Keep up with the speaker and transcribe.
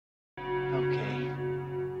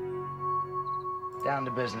down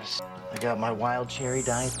to business. I got my wild cherry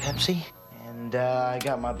Diet Pepsi, and I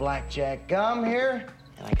got my blackjack gum here,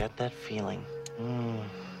 and I got that feeling.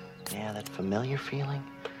 Yeah, that familiar feeling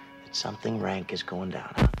that something rank is going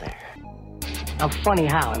down out there. I'm funny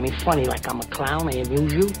how? I mean, funny like I'm a clown, I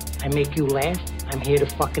amuse you, I make you laugh, I'm here to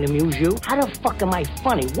fucking amuse you. How the fuck am I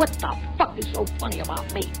funny? What the fuck is so funny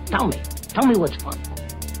about me? Tell me what's funny.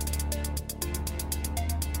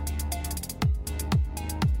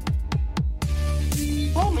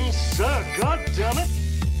 Oh, me, sir, God damn it!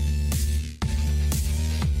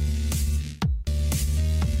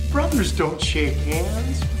 Brothers don't shake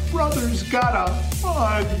hands. Brothers gotta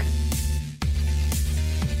hug.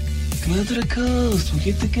 Come out to the coast, we'll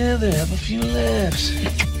get together, have a few laughs.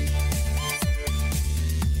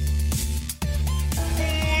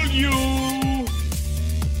 Oh, you!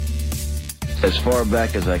 As far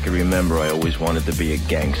back as I can remember, I always wanted to be a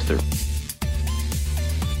gangster.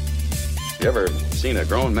 You ever seen a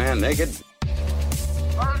grown man naked?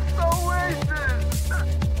 I'm so wasted!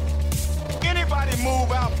 Anybody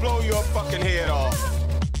move, I'll blow your fucking head off.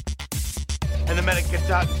 And the medic gets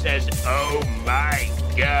out and says, oh my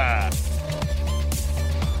God.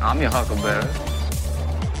 I'm your huckleberry.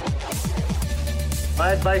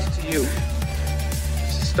 My advice to you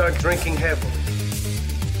is to start drinking heavily.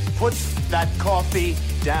 Put that coffee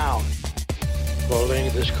down.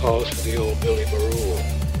 Pauline, this calls for the old Billy Baroo.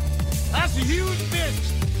 That's a huge bitch.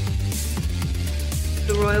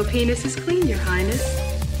 The royal penis is clean, Your Highness.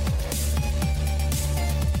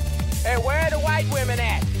 Hey, where are the white women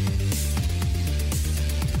at?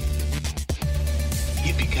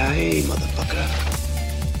 Yippee-ki-yay, motherfucker.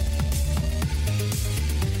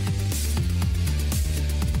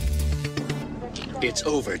 It's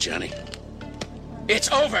over, Johnny.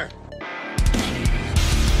 It's over!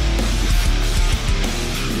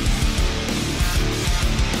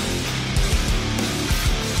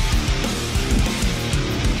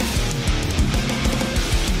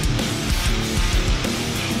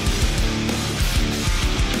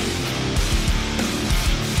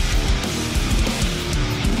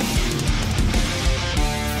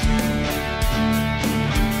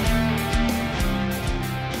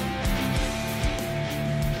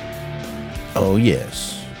 Oh,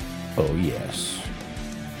 yes. Oh, yes.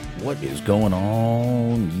 What is going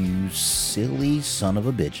on, you silly son of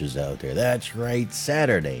a bitches out there? That's right,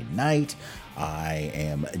 Saturday night. I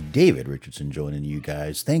am David Richardson joining you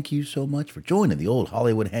guys. Thank you so much for joining the old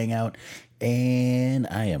Hollywood Hangout. And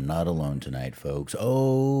I am not alone tonight, folks.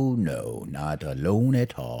 Oh, no, not alone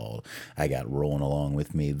at all. I got rolling along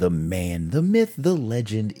with me the man, the myth, the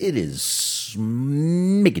legend. It is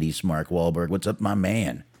Smickety Smark Wahlberg. What's up, my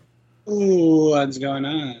man? Ooh, what's going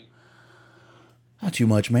on? Not too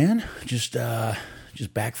much, man. Just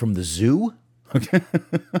back from the zoo.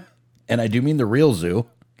 And I do mean the real zoo.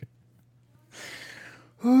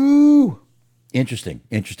 Ooh. Interesting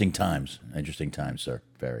times, sir.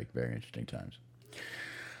 Very, very interesting times.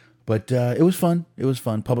 But it was fun.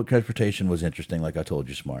 Public transportation was interesting, like I told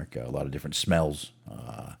you, Smark. A lot of different smells.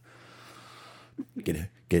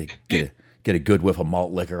 Get a good whiff of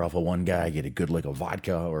malt liquor off of one guy. Get a good lick of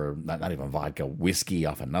vodka, or not even vodka, whiskey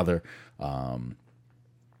off another.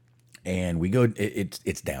 And we go.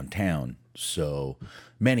 It's downtown, so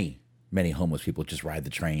many homeless people just ride the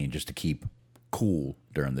train just to keep cool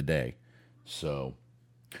during the day. So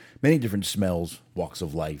many different smells, walks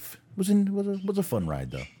of life. Was a fun ride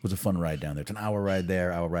though. It was a fun ride down there. It's an hour ride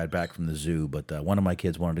there, hour ride back from the zoo. But one of my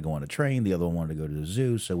kids wanted to go on a train, the other one wanted to go to the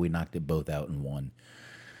zoo, so we knocked it both out in one,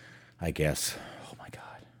 I guess. Oh my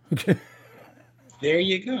God. There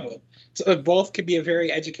you go. So both could be a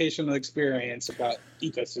very educational experience about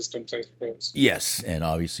ecosystems, I suppose. Yes, and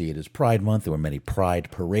obviously it is Pride Month. There were many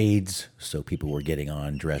Pride parades, so people were getting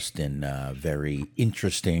on dressed in very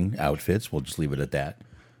interesting outfits. We'll just leave it at that.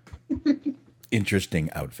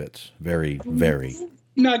 Interesting outfits. Very, very.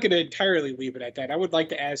 I'm not going to entirely leave it at that. I would like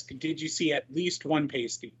to ask, did you see at least one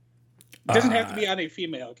pasty? It doesn't have to be on a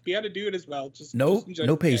female. It could be on a dude as well. No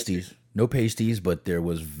pasties. No pasties, but there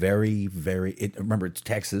was very, very... remember, it's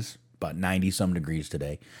Texas, about 90-some degrees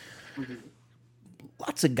today. Mm-hmm.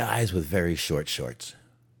 Lots of guys with very short shorts.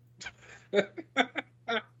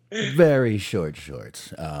 Very short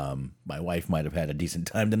shorts. My wife might have had a decent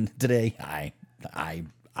time today.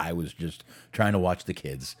 I was just trying to watch the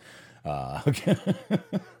kids. Okay.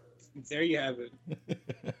 There you have it.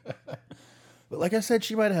 But like I said,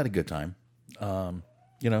 she might have had a good time.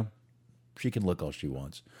 She can look all she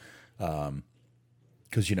wants.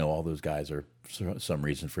 Because, all those guys are, for some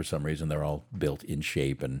reason, they're all built in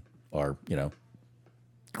shape and are,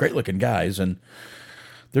 great looking guys. And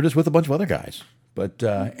they're just with a bunch of other guys. But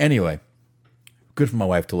anyway, good for my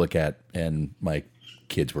wife to look at, and my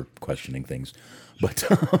kids were questioning things. But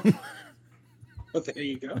Well, there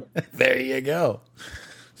you go. there you go.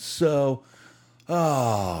 So,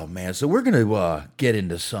 oh man, so we're gonna get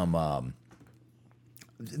into some.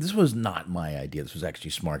 This was not my idea. This was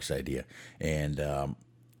actually Smark's idea, and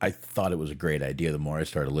I thought it was a great idea. The more I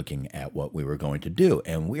started looking at what we were going to do,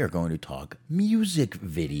 and we are going to talk music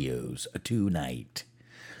videos tonight.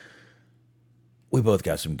 We both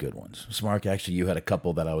got some good ones. Smark, actually, you had a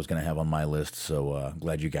couple that I was going to have on my list, so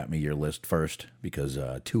glad you got me your list first, because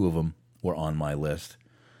 2 of them were on my list.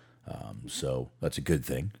 So that's a good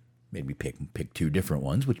thing. Made me pick 2 different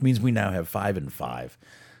ones, which means we now have 5 and 5.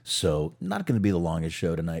 So not going to be the longest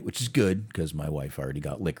show tonight, which is good, because my wife already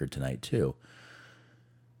got liquor tonight, too.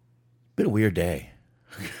 Been a weird day.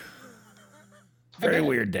 Very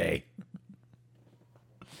weird day.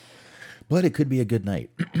 But it could be a good night.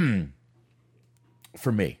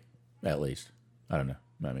 For me, at least. I don't know.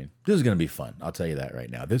 I mean, this is going to be fun. I'll tell you that right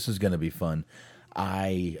now. This is going to be fun.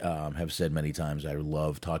 I have said many times I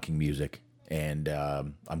love talking music, and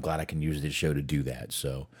I'm glad I can use this show to do that.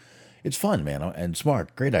 So it's fun, man. And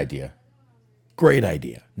Smart, great idea. Great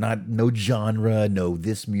idea. No genre, no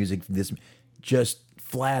this music, this. Just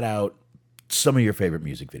flat out some of your favorite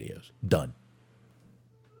music videos. Done.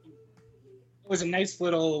 It was a nice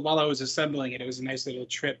little, while I was assembling it, it was a nice little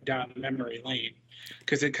trip down memory lane,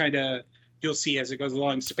 because it kind of, you'll see as it goes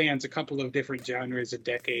along, spans a couple of different genres and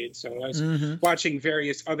decades. So I was watching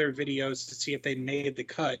various other videos to see if they made the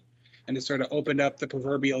cut, and it sort of opened up the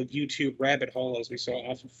proverbial YouTube rabbit hole, as we so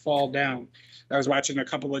often fall down. I was watching a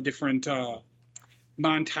couple of different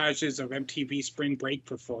montages of MTV Spring Break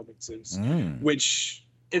performances, which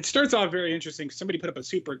it starts off very interesting. Somebody put up a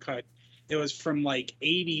supercut. It was from like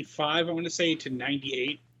 85, I want to say, to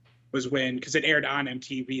 98 was when, because it aired on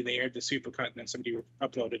MTV, they aired the supercut, and then somebody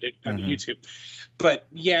uploaded it on YouTube. But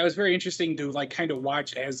yeah, it was very interesting to like kind of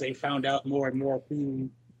watch as they found out more and more who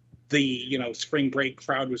the Spring Break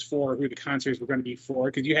crowd was for, who the concerts were going to be for,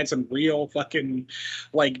 because you had some real fucking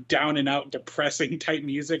like down and out depressing type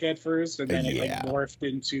music at first, and then it like morphed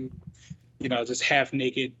into just half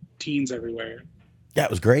naked teens everywhere. That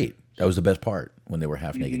was great. That was the best part, when they were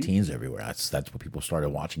half naked teens everywhere. That's what people started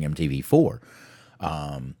watching MTV for.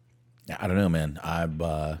 I don't know, man.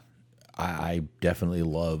 I definitely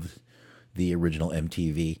loved the original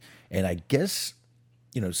MTV, and I guess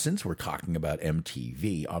since we're talking about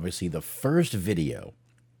MTV, obviously the first video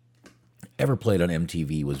ever played on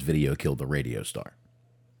MTV was "Video Killed the Radio Star."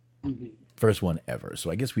 First one ever. So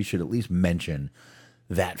I guess we should at least mention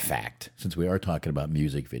that fact, since we are talking about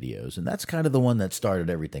music videos, and that's kind of the one that started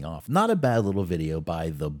everything off. Not a bad little video by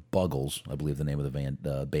the Buggles, I believe the name of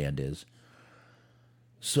the band is.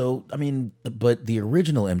 So, I mean, but the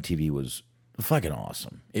original MTV was fucking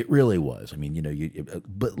awesome. It really was. I mean,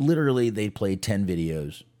 but literally they played 10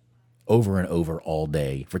 videos over and over all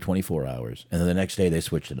day for 24 hours, and then the next day they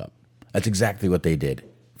switched it up. That's exactly what they did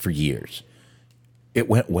for years. It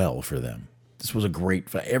went well for them. This was a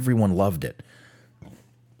great, everyone loved it.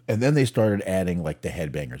 And then they started adding like the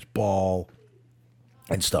Headbangers Ball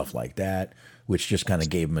and stuff like that, which just kind of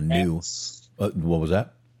gave them a new. What was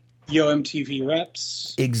that? Yo MTV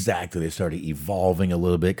Reps. Exactly. They started evolving a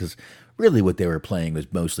little bit, because really what they were playing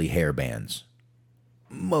was mostly hair bands.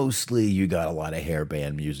 Mostly you got a lot of hair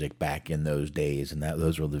band music back in those days, and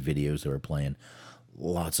those were the videos they were playing.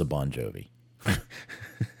 Lots of Bon Jovi.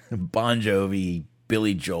 Bon Jovi,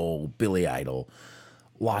 Billy Joel, Billy Idol.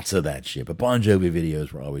 Lots of that shit. But Bon Jovi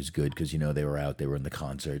videos were always good, because, they were out, they were in the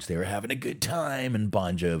concerts, they were having a good time, and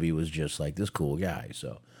Bon Jovi was just like this cool guy.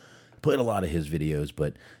 So played a lot of his videos,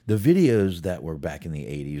 but the videos that were back in the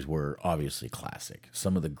 80s were obviously classic.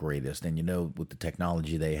 Some of the greatest. And, with the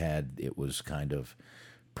technology they had, it was kind of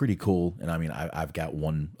pretty cool. And I mean, I've got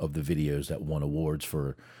one of the videos that won awards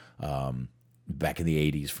for back in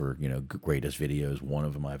the 80s for, greatest videos. One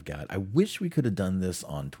of them I've got. I wish we could have done this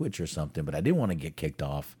on Twitch or something, but I didn't want to get kicked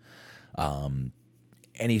off.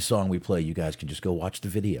 Any song we play, you guys can just go watch the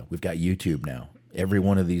video. We've got YouTube now. Every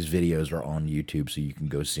one of these videos are on YouTube, so you can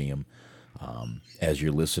go see them as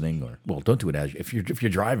you're listening. Or, well, don't do it if you're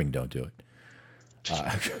driving. Don't do it.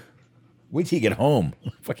 Wait till you get home.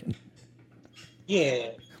 Fucking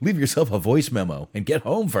leave yourself a voice memo and get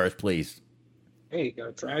home first, please. There you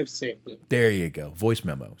go. Drive safely. There you go. Voice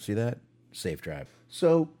memo. See that? Safe drive.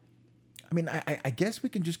 So, I mean, I guess we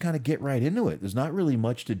can just kind of get right into it. There's not really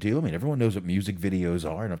much to do. I mean, everyone knows what music videos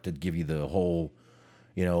are, enough to give you the whole,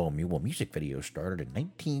 music videos started in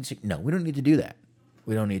 1960. No, we don't need to do that.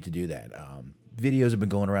 We don't need to do that. Videos have been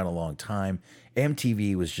going around a long time.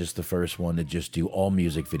 MTV was just the first one to just do all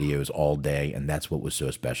music videos all day, and that's what was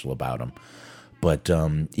so special about them. But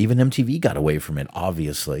even MTV got away from it,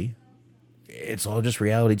 obviously. It's all just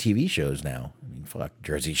reality TV shows now. I mean, fuck,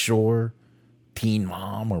 Jersey Shore, Teen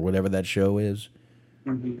Mom, or whatever that show is.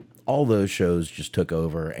 Mm-hmm. All those shows just took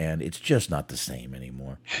over, and it's just not the same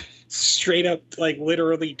anymore. Straight up, like,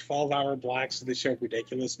 literally 12-hour blocks of the show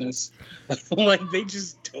ridiculousness. Like, they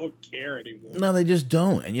just don't care anymore. No, they just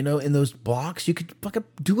don't. And, you know, in those blocks, you could fucking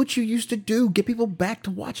do what you used to do. Get people back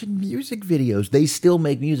to watching music videos. They still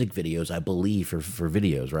make music videos, I believe, for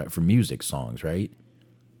videos, right? For music songs, right?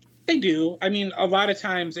 They do. I mean, a lot of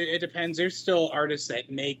times it depends. There's still artists that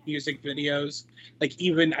make music videos. Like,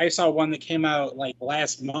 even I saw one that came out like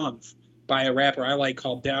last month by a rapper I like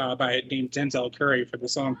named Denzel Curry for the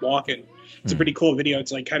song Walkin'. It's a pretty cool video.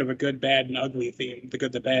 It's like kind of a good, bad, and ugly theme. The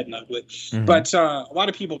good, the bad, and ugly. Mm-hmm. But a lot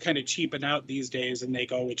of people kind of cheapen out these days and they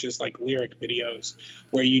go with just like lyric videos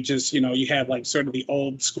where you just, you know, you have like sort of the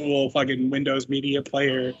old school fucking Windows Media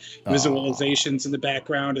Player visualizations in the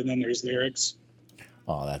background and then there's lyrics.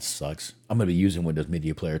 Oh, that sucks. I'm going to be using Windows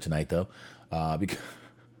Media Player tonight, though, because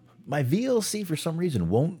my VLC, for some reason,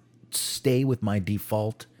 won't stay with my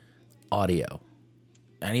default audio.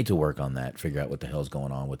 I need to work on that, figure out what the hell's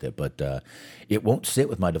going on with it, but it won't sit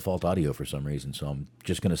with my default audio for some reason, so I'm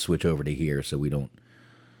just going to switch over to here so we don't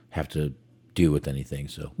have to deal with anything.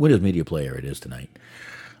 So Windows Media Player it is tonight.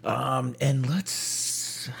 And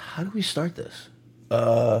how do we start this?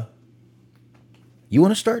 You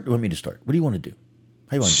want to start? Or you want me to start? What do you want to do?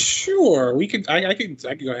 How you want to do? Sure, we could. I could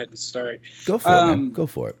go ahead and start. Go for it, man. Go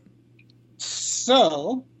for it.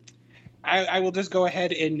 So, I will just go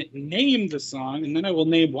ahead and name the song, and then I will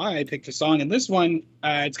name why I picked the song. And this one,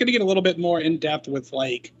 it's going to get a little bit more in depth with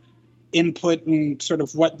like input and sort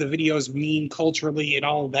of what the videos mean culturally and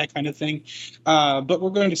all of that kind of thing. But we're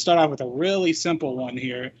going to start off with a really simple one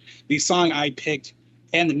here. The song I picked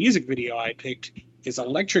and the music video I picked is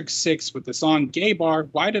Electric Six with the song Gay Bar.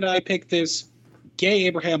 Why did I pick this? Gay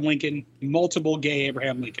Abraham Lincoln, multiple gay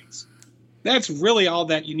Abraham Lincolns. That's really all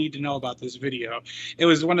that you need to know about this video. It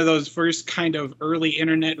was one of those first kind of early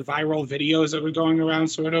internet viral videos that were going around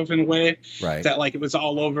sort of in a way. Right. That like it was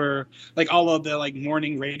all over, like all of the like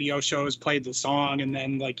morning radio shows played the song and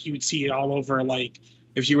then like you would see it all over like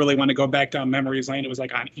if you really want to go back down memories lane, it was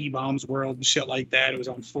like on E-Bombs World and shit like that. It was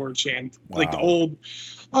on 4chan. Wow. Like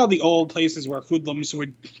all the old places where hoodlums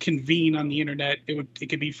would convene on the internet. It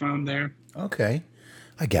could be found there. Okay.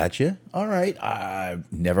 I got you. All right.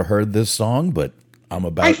 I've never heard this song, but I'm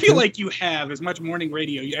about to. I feel like you have as much morning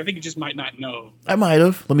radio. I think you just might not know. I might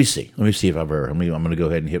have. Let me see. Let me see if I've ever. I'm going to go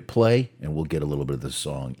ahead and hit play, and we'll get a little bit of the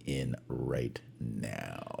song in right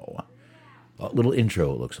now. A little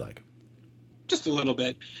intro, it looks like. Just a little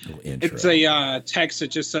bit. Intro. It's a text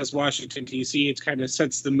that just says Washington, D.C. It kind of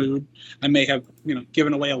sets the mood. I may have,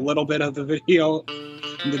 given away a little bit of the video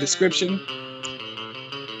in the description.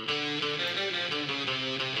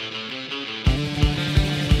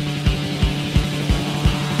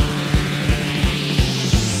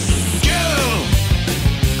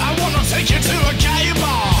 Take you to a gay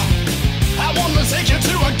bar. I wanna take you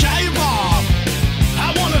to a gay bar.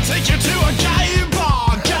 I wanna take you to a gay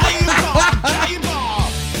bar. Gay bar, gay bar.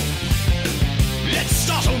 Let's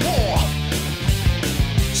start a war.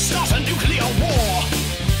 Start a nuclear war.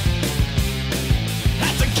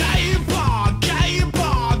 At the gay bar, gay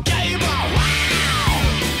bar, gay bar. Wow!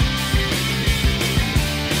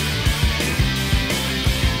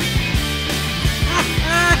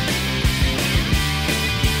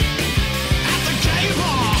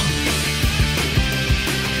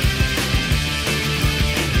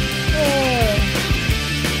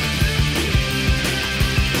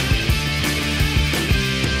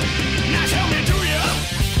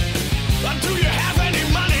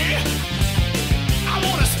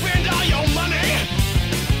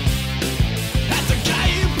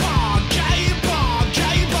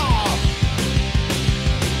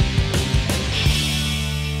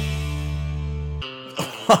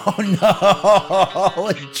 Oh no!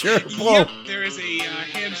 A gerbil. Yep, there is a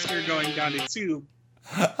hamster going down a tube.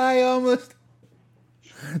 I almost.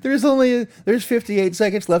 There's 58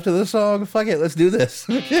 seconds left of the song. Fuck it, let's do this.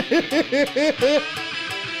 I've got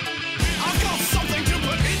something to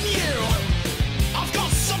put in you. I've got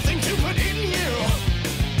something to put in you.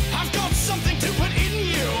 I've got something to put in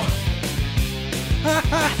you.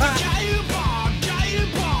 Gay bar, gay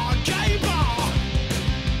bar, gay bar.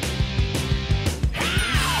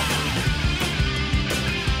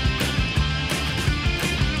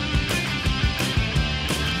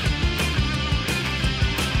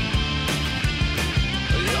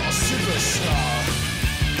 You're a superstar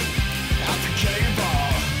at the gay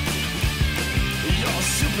bar. You're a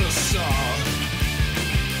superstar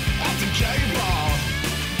at the gay bar.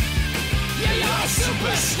 Yeah, you're a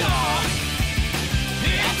superstar.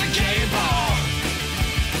 Here at the gay bar.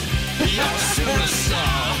 You're a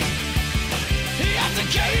superstar. Here at the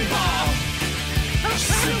gay bar.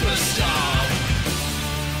 Superstar.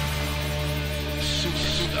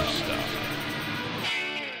 Superstar.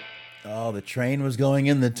 Oh, the train was going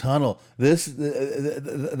in the tunnel. That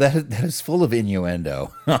is full of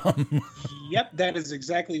innuendo. Yep, that is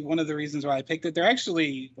exactly one of the reasons why I picked it. They're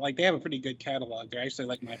actually, like, they have a pretty good catalog. They're actually,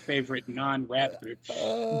 like, my favorite non-rap group.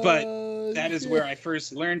 But that is where I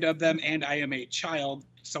first learned of them, and I am a child,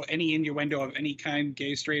 so any innuendo of any kind,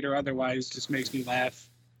 gay, straight, or otherwise, just makes me laugh.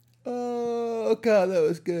 Oh, God, that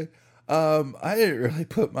was good. I didn't really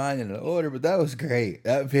put mine in order, but that was great.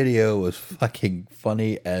 That video was fucking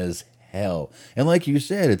funny as hell. And like you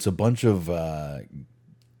said, it's a bunch of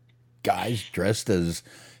guys dressed as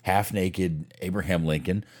half-naked Abraham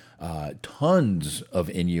Lincoln. Tons of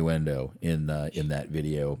innuendo in that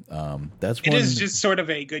video. That's one. It is just sort of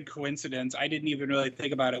a good coincidence. I didn't even really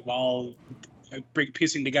think about it while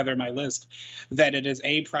piecing together my list, that it is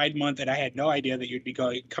a Pride Month, and I had no idea that you'd be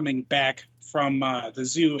coming back from the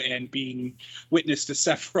zoo and being witness to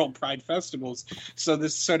several Pride festivals. So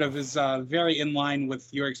this sort of is very in line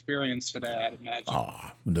with your experience today, I'd imagine.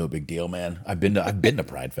 Oh, no big deal, man. I've been to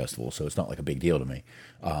Pride Festival, so it's not like a big deal to me.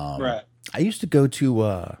 Right. I used to go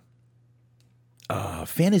to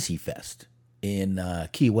Fantasy Fest in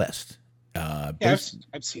Key West. Yeah,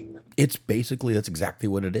 I've seen that. It's basically, that's exactly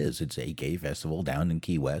what it is. It's a gay festival down in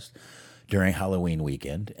Key West during Halloween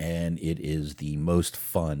weekend, and it is the most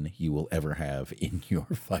fun you will ever have in your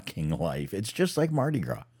fucking life. It's just like Mardi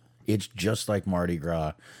Gras. It's just like Mardi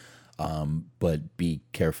Gras, but be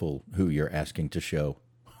careful who you're asking to show.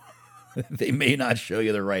 They may not show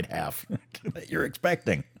you the right half that you're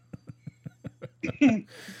expecting.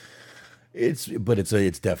 It's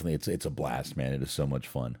definitely a blast, man. It is so much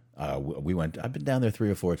fun. We went. I've been down there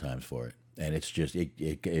 3 or 4 times for it, and it's just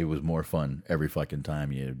it was more fun every fucking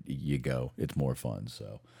time you go. It's more fun.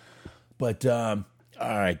 So, but all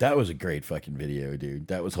right, that was a great fucking video, dude.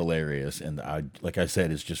 That was hilarious, and like I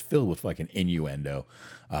said, it's just filled with fucking innuendo.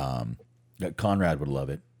 Conrad would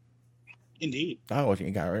love it. Indeed. Oh,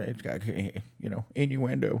 it's got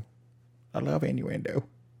innuendo. I love innuendo.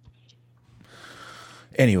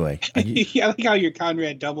 Anyway, yeah, I like how your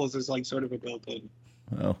Conrad doubles as like sort of a built-in.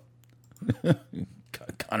 Well,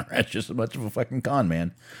 Conrad's just as much of a fucking con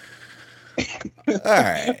man. All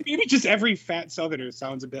right, maybe just every fat Southerner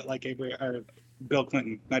sounds a bit like Bill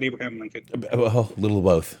Clinton, not Abraham Lincoln. Well, a little of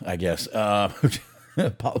both, I guess.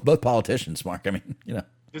 Both politicians, Mark. I mean,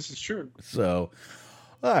 this is true. So,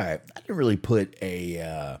 all right, I didn't really put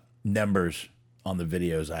a numbers on the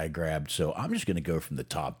videos I grabbed, so I'm just going to go from the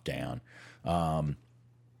top down.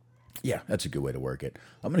 Yeah, that's a good way to work it.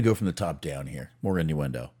 I'm going to go from the top down here. More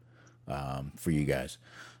innuendo for you guys.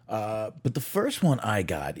 But the first one I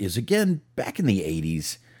got is, again, back in the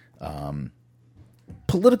 80s.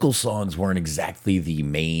 Political songs weren't exactly the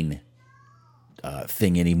main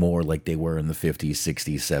thing anymore like they were in the 50s,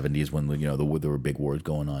 60s, 70s when there were big wars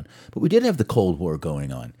going on. But we did have the Cold War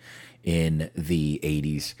going on in the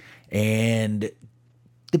 80s. And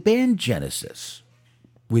the band Genesis,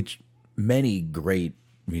 which many great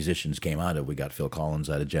musicians came out of. We got Phil Collins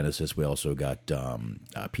out of Genesis. We also got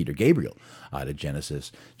Peter Gabriel out of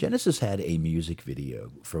Genesis. Genesis had a music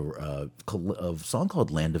video for a song called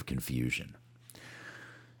Land of Confusion.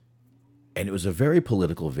 And it was a very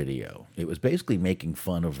political video. It was basically making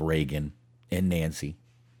fun of Reagan and Nancy,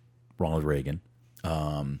 Ronald Reagan.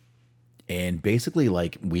 And basically,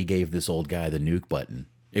 like, we gave this old guy the nuke button.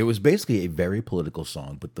 It was basically a very political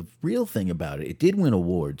song. But the real thing about it, it did win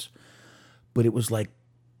awards. But it was like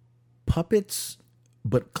puppets,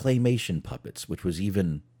 but claymation puppets, which was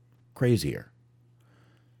even crazier.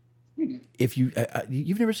 If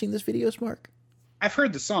you've never seen this video, Mark? I've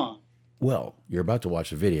heard the song. Well, you're about to watch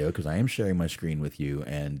the video because I am sharing my screen with you.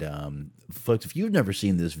 And folks, if you've never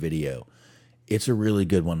seen this video, it's a really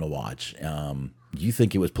good one to watch. You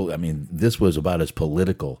think it was, this was about as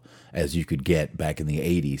political as you could get back in the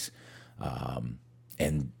 80s.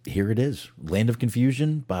 And here it is, Land of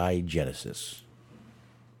Confusion by Genesis.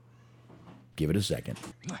 Give it a second.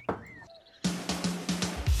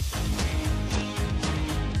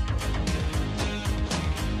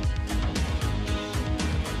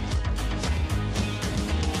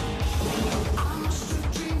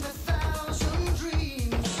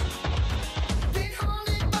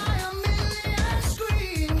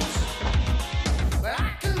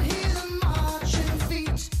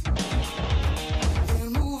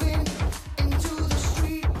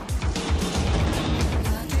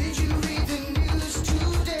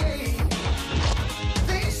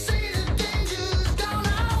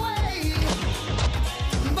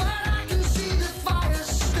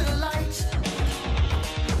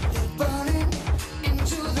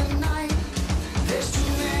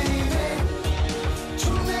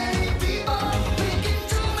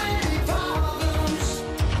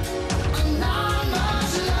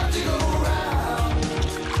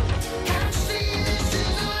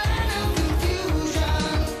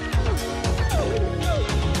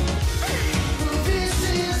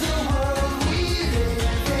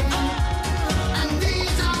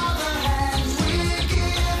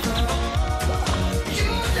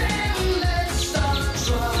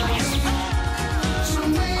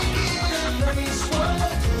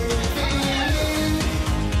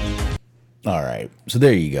 right. So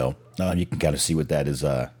there you go. You can kind of see what that is,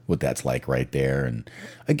 what that's like right there. And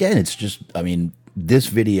again, it's just, I mean, this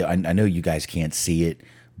video, I know you guys can't see it,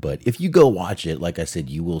 but if you go watch it, like I said,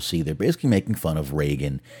 you will see they're basically making fun of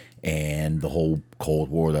Reagan and the whole Cold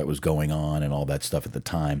War that was going on and all that stuff at the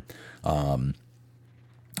time.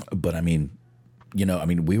 But I mean, you know, I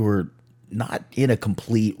mean, we were not in a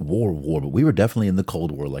complete war, but we were definitely in the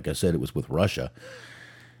Cold War. Like I said, it was with Russia.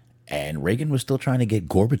 And Reagan was still trying to get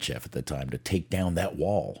Gorbachev at the time to take down that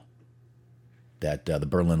wall, that the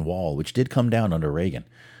Berlin Wall, which did come down under Reagan.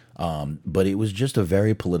 But it was just a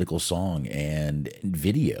very political song and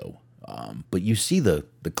video. But you see the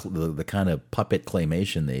kind of puppet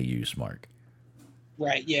claymation they use, Mark.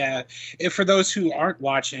 Right, yeah. And for those who aren't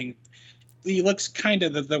watching, he looks kind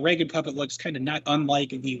of, the Reagan puppet looks kind of not unlike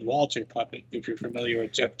the Walter puppet, if you're familiar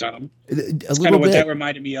with Jeff Dunham. It's kind of what that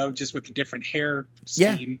reminded me of, just with the different hair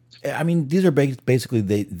scheme. Yeah, I mean, these are basically,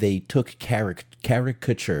 they took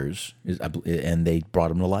caricatures and they brought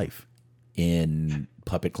them to life in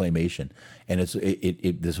puppet claymation. And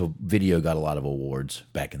this video got a lot of awards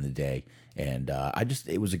back in the day. And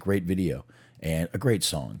it was a great video and a great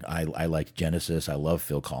song. I liked Genesis. I love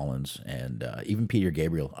Phil Collins and even Peter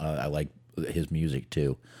Gabriel. I like his music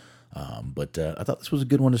too. But I thought this was a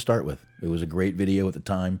good one to start with. It was a great video at the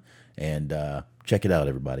time, and check it out,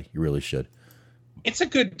 everybody. You really should. It's a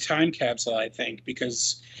good time capsule, I think,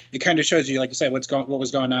 because it kind of shows you, like I said, what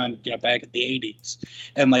was going on, you know, back in the 80s.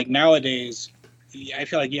 And like nowadays, I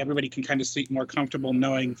feel like everybody can kind of sleep more comfortable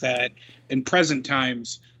knowing that in present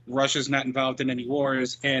times, Russia's not involved in any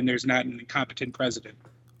wars and there's not an incompetent president.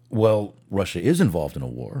 Well, Russia is involved in a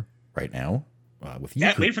war right now with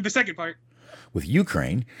Ukraine. Yeah, wait for the second part. With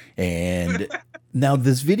Ukraine. And now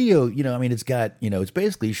this video, you know, I mean, it's got, you know, it's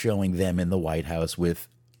basically showing them in the White House with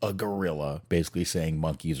a gorilla, basically saying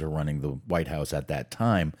monkeys are running the White House at that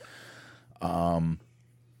time. It's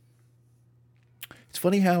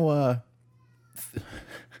funny how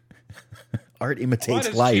art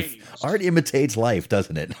imitates life. Changed. Art imitates life,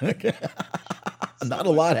 doesn't it? Not a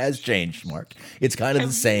lot has changed, Mark. It's kind of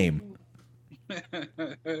the same.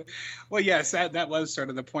 Well, yes, that was sort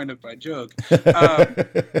of the point of my joke.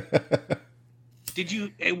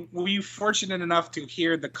 Were you fortunate enough to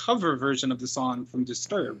hear the cover version of the song from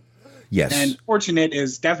Disturbed? Yes. And fortunate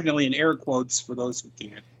is definitely in air quotes for those who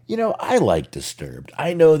can't. You know, I like Disturbed.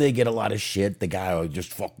 I know they get a lot of shit. The guy who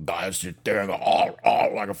just fucking guys sit there and go, oh,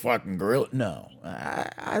 like a fucking gorilla. No,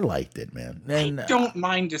 I liked it, man. And, I don't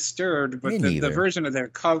mind Disturbed, but the version of the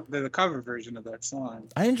cover version of that song,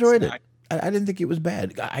 I enjoyed it. I didn't think it was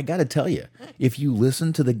bad. I got to tell you, if you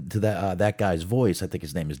listen to that guy's voice, I think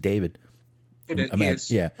his name is David.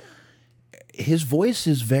 Yeah, his voice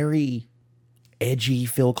is very edgy,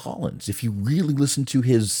 Phil Collins. If you really listen to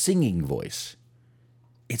his singing voice,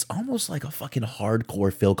 it's almost like a fucking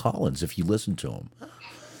hardcore Phil Collins if you listen to him.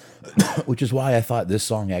 Which is why I thought this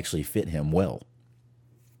song actually fit him well.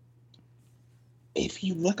 If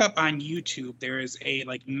you look up on YouTube, there is a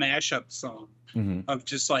like mashup song of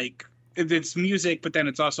just like, it's music, but then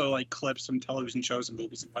it's also like clips from television shows and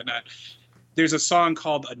movies and whatnot. There's a song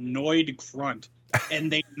called Annoyed Grunt,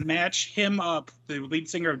 and they match him up, the lead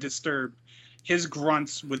singer of Disturbed, his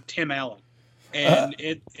grunts with Tim Allen. And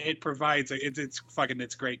it provides,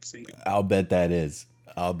 it's great singing. I'll bet that is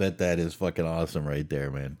fucking awesome right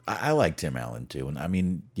there, man. I like Tim Allen too. And I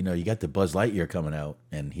mean, you know, you got the Buzz Lightyear coming out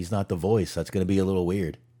and he's not the voice. That's going to be a little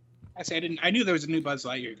weird. I knew there was a new Buzz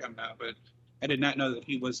Lightyear coming out, but I did not know that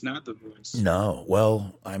he was not the voice. No.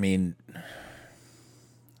 Well, I mean,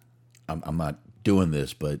 I'm not doing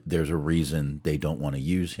this, but there's a reason they don't want to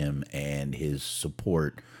use him, and his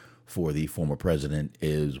support for the former president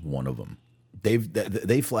is one of them.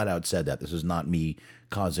 They flat out said that. This is not me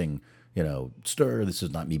causing, you know, stir. This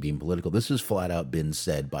is not me being political. This has flat out been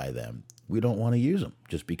said by them. We don't want to use him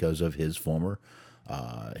just because of his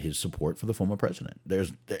his support for the former president.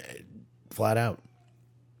 There's flat out.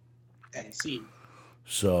 I see.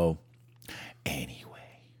 So, anyway.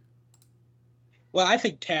 Well, I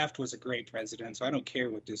think Taft was a great president, so I don't care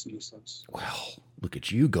what Disney says. Well, look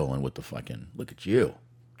at you going with look at you.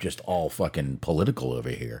 Just all fucking political over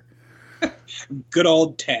here. Good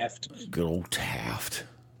old Taft. Good old Taft.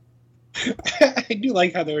 I do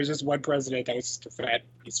like how there was just one president that was just a fat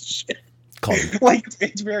piece of shit.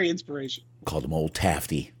 It's very inspirational. Called him Old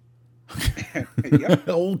Tafty. Yep.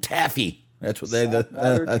 Old Taffy. That's what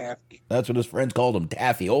that's what his friends called him,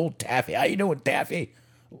 Taffy. Old Taffy. How you doing, Taffy?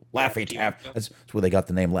 Laffy Taft. That's where they got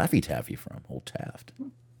the name Laffy Taffy from. Old Taft.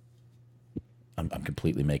 I'm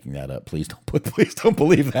completely making that up. Please don't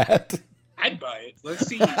believe that. I'd buy it. Let's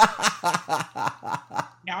see. Now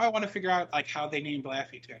I want to figure out like how they named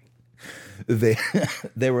Laffy Taffy.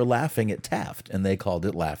 they were laughing at Taft, and they called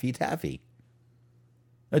it Laffy Taffy.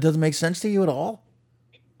 That doesn't make sense to you at all?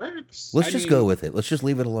 Works. Let's just go with it. Let's just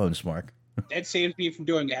leave it alone, Smark. That saves me from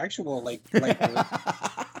doing actual like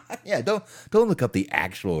Yeah, don't look up the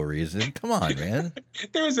actual reason. Come on, man.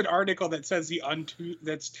 There was an article that says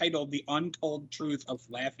that's titled "The Untold Truth of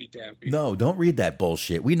Laffy Taffy." No, don't read that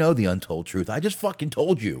bullshit. We know the untold truth. I just fucking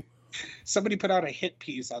told you. Somebody put out a hit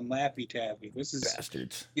piece on Laffy Taffy. This is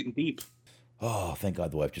bastards getting deep. Oh, thank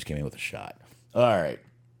God the wife just came in with a shot. All right.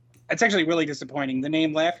 It's actually really disappointing. The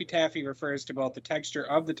name Laffy Taffy refers to both the texture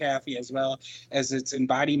of the taffy as well as its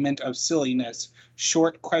embodiment of silliness.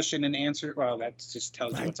 Short question and answer. Well, that just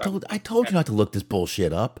tells you what's up. I told you not to look this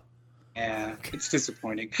bullshit up. Yeah, it's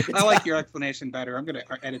disappointing. I like your explanation better. I'm going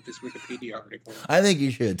to edit this Wikipedia article. I think you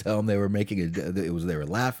should tell them they were they were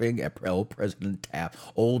laughing at old President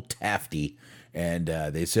old Tafty, and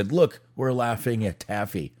they said, "Look, we're laughing at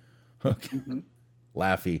Taffy."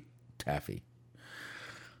 Laffy Taffy.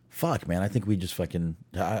 Fuck, man. I think we just fucking...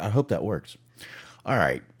 I hope that works. All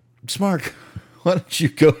right. Smark, why don't you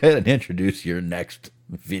go ahead and introduce your next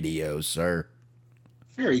video, sir?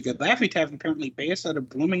 Very good. Laffy Taffy apparently based out of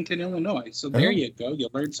Bloomington, Illinois. So there you go. You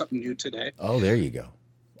learned something new today. Oh, there you go.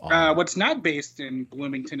 What's not based in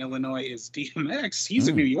Bloomington, Illinois is DMX. He's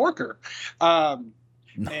a New Yorker.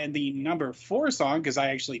 And the number 4 song, because I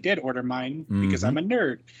actually did order mine because I'm a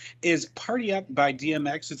nerd, is Party Up by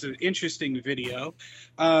DMX. It's an interesting video.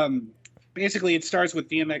 Basically, it starts with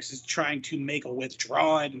DMX is trying to make a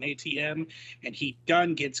withdrawal at an ATM, and he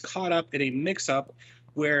gets caught up in a mix-up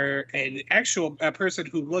where a person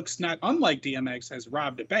who looks not unlike DMX has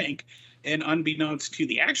robbed a bank. And unbeknownst to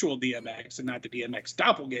the actual DMX and not the DMX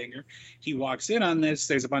doppelganger, he walks in on this.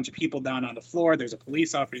 There's a bunch of people down on the floor. There's a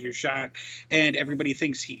police officer shot, and everybody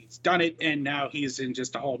thinks he's done it. And now he's in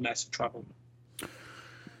just a whole mess of trouble.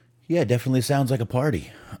 Yeah, definitely sounds like a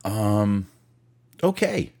party.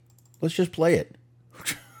 Okay, let's just play it.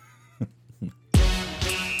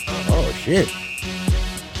 Oh, shit.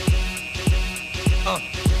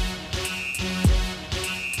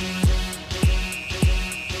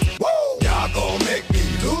 Y'all gon' make me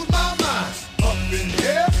lose my mind. Up in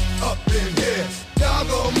here, up in here. Y'all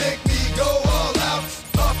gon' make me go all out.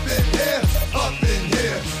 Up in here, up in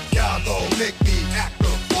here. Y'all gon' make me act a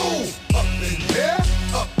fool. Up in here,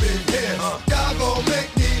 up in here. Y'all gon' make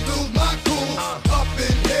me lose my cool. Up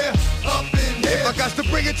in here, up in here. If I got to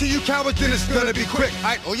bring it to you cowards, then it's gonna be quick.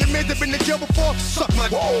 Alright, all your men that been in jail before, suck my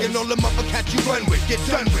dick. And all the motherfuckers you run with, get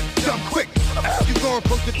done with, dumb quick. You gon'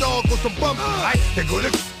 approach the dog with some bumps. Alright, they go to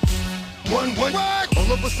one, all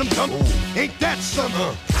over some dump. Ain't that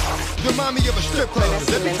something? Remind me of a strip club.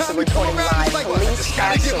 Every time we come around, it's like, I just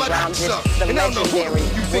gotta get my dicks up. And I don't know who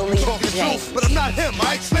you think you're talking to, but I'm not him,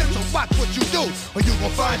 alright, Slim? So watch what you do, or you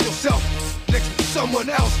gon' find yourself next to someone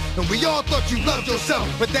else. And we all thought you loved yourself,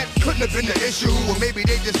 but that couldn't have been the issue. Or maybe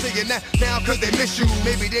they just saying that now cause they miss you.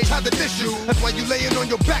 Maybe they tried to diss you. That's why you laying on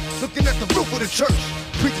your back, looking at the roof of the church.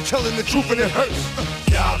 Preacher telling the truth and it hurts.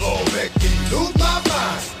 Y'all gon' make me lose my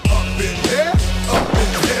mind. Up in here, up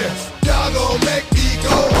in here. Y'all gon' make me go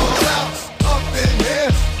all out. Up in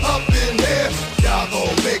here, up in here. Y'all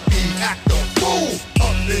gon' make me act a fool.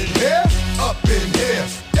 Up in here, up in here.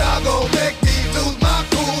 Y'all gon' make me lose my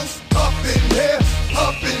cool. Up in here,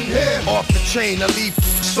 up in here. Off the chain, I leave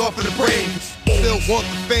soft in the brain. Still want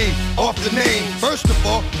the fame, off the name. First of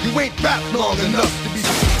all, you ain't rap long enough to be.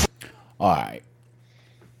 All right.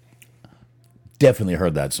 Definitely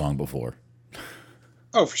heard that song before.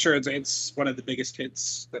 Oh, for sure. It's one of the biggest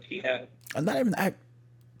hits that he had. I'm not even.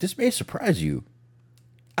 This may surprise you.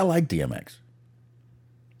 I like DMX.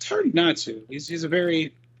 It's hard not to. He's a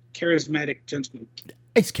very charismatic gentleman.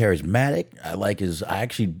 It's charismatic. I like his. I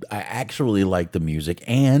actually like the music,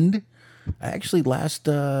 and I actually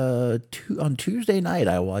on Tuesday night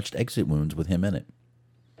I watched Exit Wounds with him in it.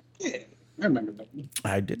 Yeah, I remember that.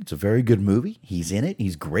 I did. It's a very good movie. He's in it.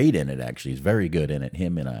 He's great in it. Actually, he's very good in it.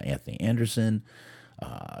 Him and Anthony Anderson.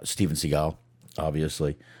 Steven Seagal,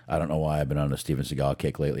 obviously. I don't know why I've been on a Steven Seagal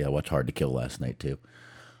kick lately. I watched Hard to Kill last night, too.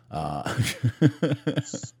 And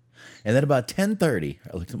then about 10:30,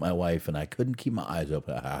 I looked at my wife, and I couldn't keep my eyes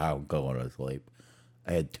open. I'm going to sleep.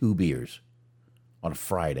 I had 2 beers on a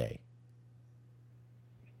Friday.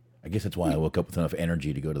 I guess that's why I woke up with enough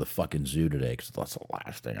energy to go to the fucking zoo today, because that's the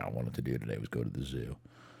last thing I wanted to do today was go to the zoo.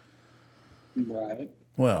 Right.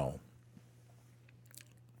 Well,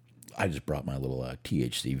 I just brought my little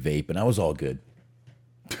THC vape, and I was all good.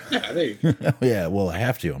 Yeah, there you go. Yeah, well, I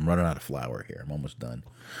have to. I'm running out of flour here. I'm almost done.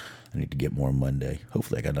 I need to get more Monday.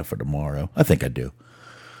 Hopefully I got enough for tomorrow. I think I do.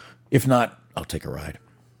 If not, I'll take a ride.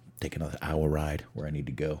 take another hour ride where I need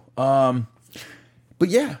to go. But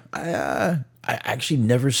yeah, I actually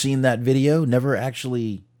never seen that video, never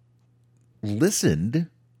actually listened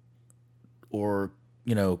or,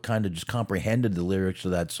 you know, kind of just comprehended the lyrics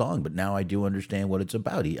of that song. But now I do understand what it's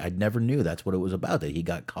about. I never knew that's what it was about, that he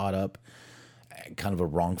got caught up, kind of a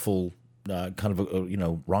wrongful,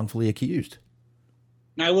 wrongfully accused.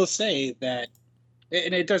 And I will say that,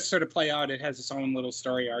 and it does sort of play out. It has its own little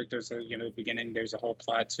story arc. There's a, beginning, there's a whole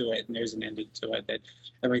plot to it, and there's an ending to it that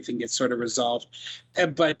everything gets sort of resolved.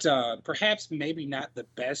 But perhaps maybe not the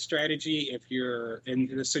best strategy if you're in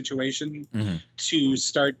the situation to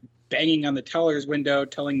start banging on the teller's window,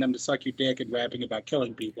 telling them to suck your dick and rapping about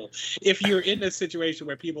killing people. If you're in a situation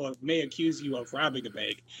where people may accuse you of robbing a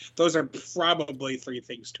bank, those are probably 3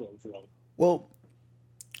 things to avoid. Well,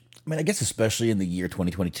 I mean, I guess especially in the year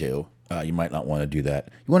 2022, you might not want to do that.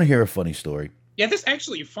 You want to hear a funny story? Yeah, this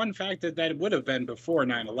actually, fun fact that would have been before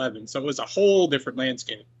 9/11, so it was a whole different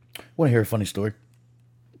landscape. Want to hear a funny story?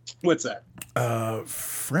 What's that? A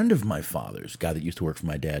friend of my father's, guy that used to work for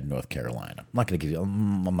my dad in North Carolina. I'm not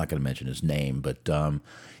going to mention his name, but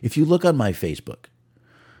if you look on my Facebook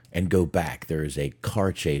and go back, there is a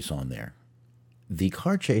car chase on there. The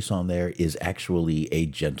car chase on there is actually a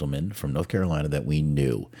gentleman from North Carolina that we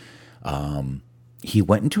knew. He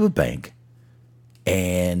went into a bank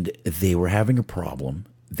and they were having a problem.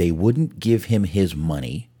 They wouldn't give him his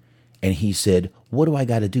money. And he said, "What do I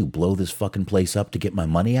got to do? Blow this fucking place up to get my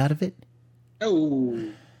money out of it?"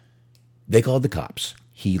 Oh. They called the cops.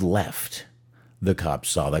 He left. The cops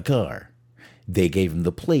saw the car. They gave him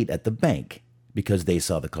the plate at the bank because they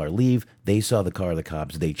saw the car leave. They saw the car of the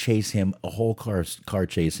cops. They chased him. A whole car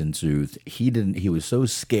chase ensued. He was so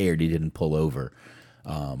scared he didn't pull over.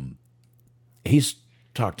 He's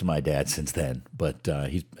talked to my dad since then, but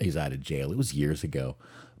he's out of jail. It was years ago.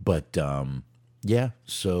 But yeah,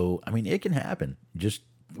 so I mean, it can happen. Just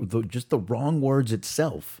the wrong words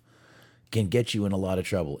itself can get you in a lot of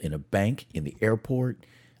trouble in a bank, in the airport,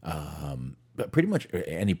 but pretty much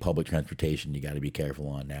any public transportation you got to be careful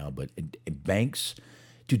on now. But in banks,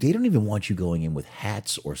 dude, they don't even want you going in with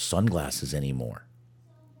hats or sunglasses anymore.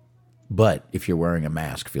 But if you're wearing a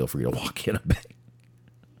mask, feel free to walk in a bank.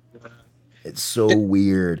 It's so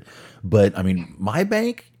weird. But I mean, my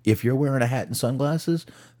bank, if you're wearing a hat and sunglasses,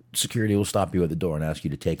 security will stop you at the door and ask you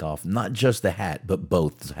to take off not just the hat, but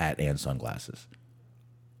both the hat and sunglasses.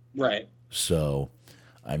 Right. So,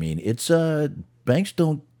 I mean, it's banks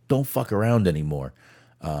don't fuck around anymore.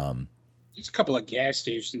 There's a couple of gas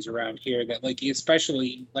stations around here that, like,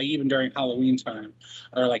 especially like even during Halloween time,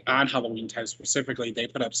 or like on Halloween time specifically, they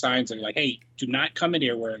put up signs that are like, "Hey, do not come in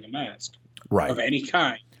here wearing a mask, right, of any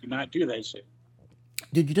kind. Do not do that shit."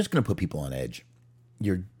 Dude, you're just gonna put people on edge.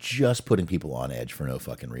 You're just putting people on edge for no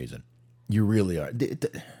fucking reason. You really are. It's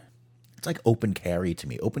like open carry to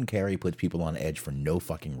me. Open carry puts people on edge for no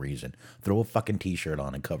fucking reason. Throw a fucking t-shirt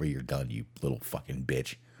on and cover your gun, you little fucking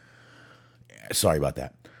bitch. Sorry about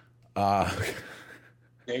that.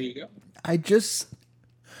 There you go.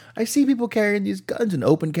 I see people carrying these guns in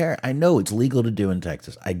open carry. I know it's legal to do in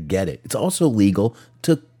Texas. I get it. It's also legal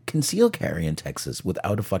to conceal carry in Texas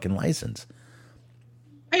without a fucking license.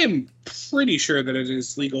 I am pretty sure that it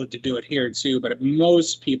is legal to do it here too, but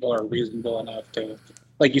most people are reasonable enough to,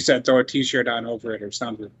 like you said, throw a t-shirt on over it or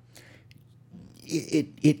something.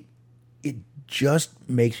 It just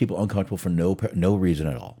makes people uncomfortable for no reason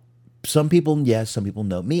at all. Some people, yes. Some people,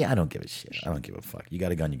 no. Me, I don't give a shit. I don't give a fuck. You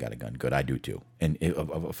got a gun, you got a gun. Good, I do too. And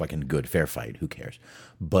a fucking good, fair fight. Who cares?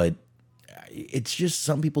 But it's just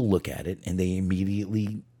some people look at it and they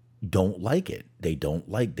immediately don't like it. They don't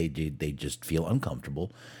like. They just feel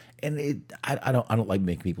uncomfortable, and I don't like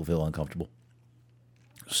making people feel uncomfortable.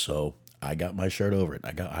 So I got my shirt over it.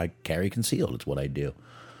 I carry concealed. It's what I do.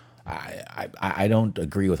 I don't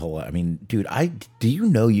agree with a lot. I mean, dude, do you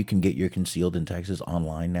know you can get your concealed in Texas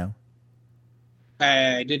online now?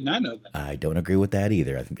 I did not know that. I don't agree with that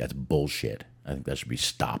either. I think that's bullshit. I think that should be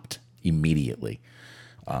stopped immediately.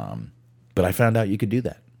 But I found out you could do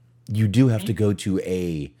that. You do have to go to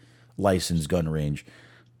a licensed gun range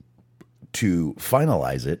to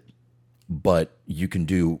finalize it, but you can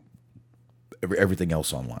do everything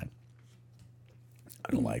else online.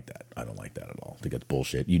 I don't like that. I don't like that at all. I think that's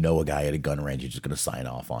bullshit. You know a guy at a gun range, you're just going to sign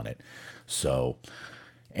off on it. So,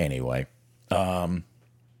 anyway.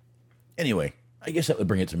 I guess that would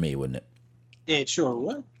bring it to me, wouldn't it? It sure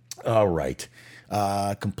would. All right.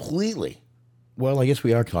 Completely. Well, I guess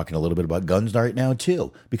we are talking a little bit about guns right now,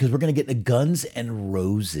 too, because we're going to get into Guns N'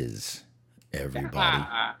 Roses, everybody.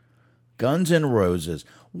 Guns N' Roses.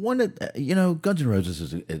 Guns N'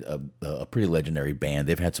 Roses is a pretty legendary band.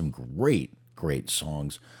 They've had some great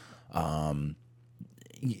songs.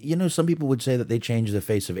 You know, some people would say that they changed the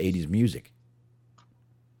face of 80s music.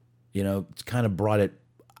 You know, it's kind of brought it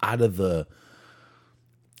out of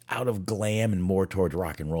glam and more towards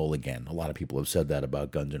rock and roll again. A lot of people have said that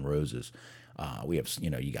about Guns N' Roses. We have, you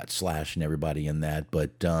know, you got Slash and everybody in that,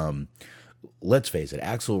 but let's face it,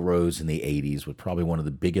 Axl Rose in the 80s was probably one of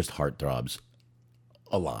the biggest heartthrobs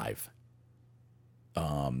alive.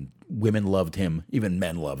 Women loved him, even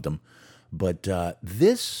men loved him. But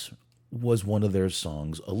this was one of their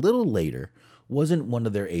songs a little later. Wasn't one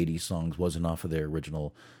of their 80s songs, wasn't off of their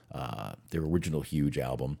original Huge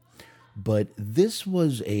album. But this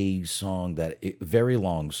was a song very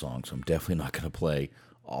long song, so I'm definitely not going to play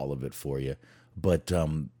all of it for you. But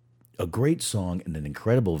a great song and an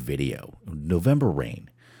incredible video, November Rain.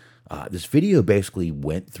 This video basically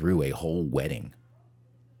went through a whole wedding.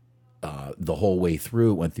 The whole way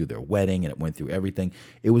through, it went through their wedding and it went through everything.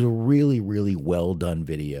 It was a really, really well done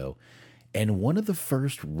video. And one of the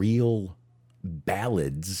first real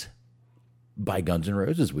ballads by Guns N'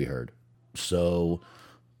 Roses we heard. So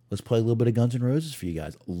let's play a little bit of Guns N' Roses for you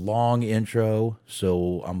guys. Long intro,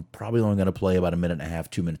 so I'm probably only going to play about 1.5 minutes,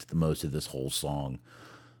 2 minutes at the most of this whole song.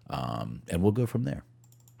 And we'll go from there.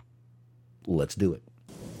 Let's do it.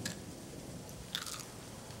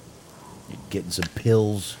 You're getting some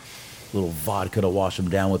pills, a little vodka to wash them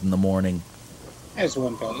down with in the morning. As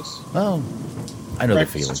one does. Oh, I know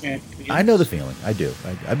Breakfast the feeling. champions. I know the feeling. I do.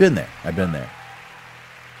 I've been there. I've been there.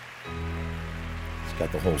 It's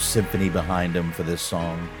got the whole symphony behind him for this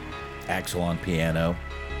song. Axl on piano.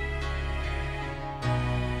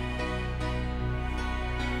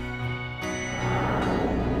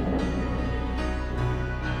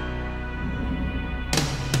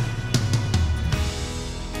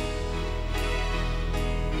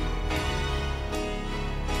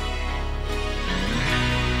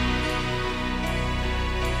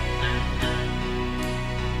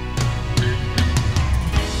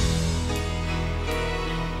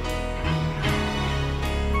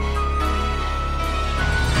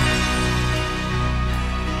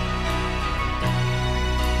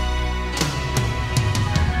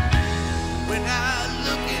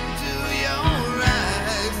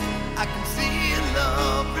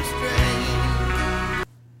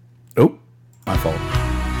 Oh, my fault.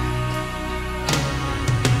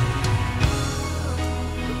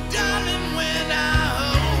 Darling, when I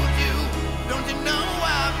hold you, don't you know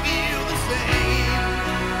I feel the same?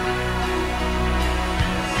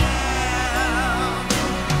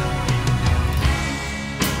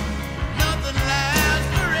 Nothing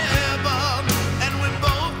lasts forever, and we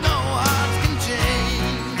both know hearts can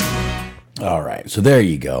change. All right, so there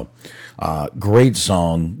you go. Great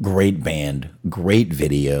song, great band, great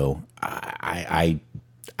video. I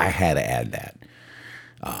had to add that.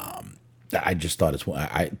 I just thought it's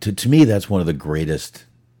to me that's one of the greatest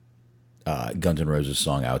Guns N' Roses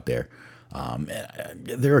song out there.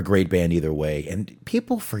 They're a great band either way, and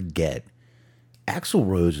people forget Axl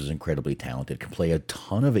Rose is incredibly talented, can play a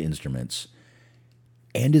ton of instruments,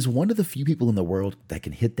 and is one of the few people in the world that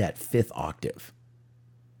can hit that fifth octave.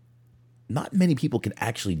 Not many people can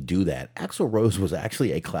actually do that. Axl Rose was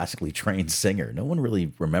actually a classically trained singer. No one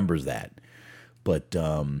really remembers that. But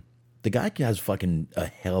the guy has fucking a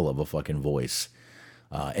hell of a fucking voice.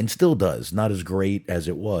 And still does. Not as great as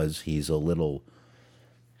it was. He's a little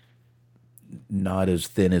not as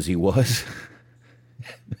thin as he was.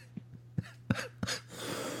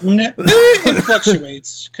 It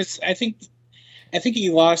fluctuates because I think he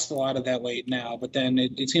lost a lot of that weight now, but then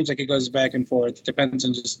it seems like it goes back and forth. It depends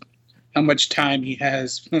on just how much time he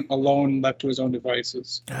has alone left to his own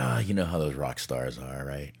devices. You know how those rock stars are,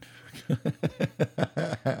 right?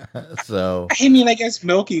 So I mean, I guess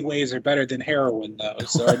Milky Ways are better than heroin, though.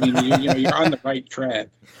 So I mean, you're on the right track.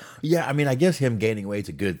 Yeah, I mean, I guess him gaining weight's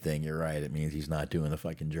a good thing. You're right. It means he's not doing the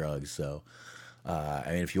fucking drugs. So, I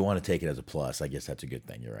mean, if you want to take it as a plus, I guess that's a good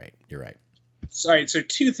thing. You're right. You're right. Sorry, so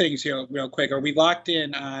two things here real quick. Are we locked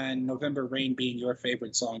in on November Rain being your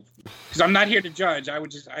favorite song? Because I'm not here to judge.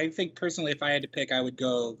 I think personally, if I had to pick, I would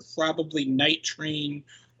go probably Night Train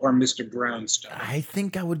or Mr. Brownstone. I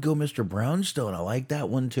think I would go Mr. Brownstone. I like that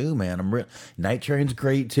one too, man. Night Train's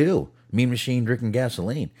great too. Mean Machine drinking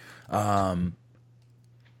gasoline.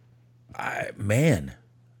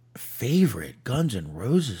 Favorite Guns N'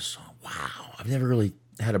 Roses song. Wow, I've never really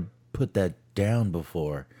had to put that down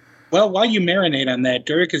before. Well, while you marinate on that,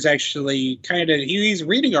 Dirk is actually he's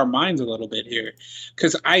reading our minds a little bit here.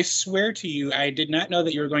 Because I swear to you, I did not know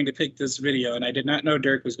that you were going to pick this video, and I did not know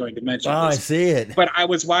Dirk was going to mention this. I see it. But I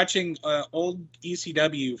was watching old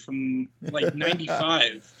ECW from like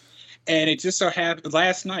 95, And it just so happened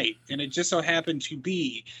last night, and it just so happened to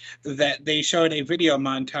be that they showed a video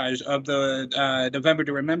montage of the November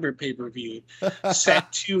to Remember pay-per-view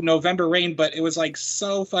set to November Rain, but it was like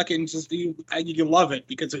so fucking just you love it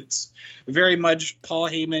because it's very much Paul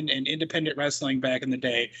Heyman and independent wrestling back in the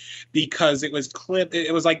day, because it was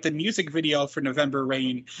it was like the music video for November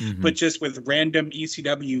Rain, but just with random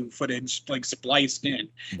ECW footage like spliced in.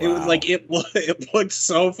 Wow. It was like it looked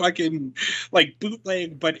so fucking like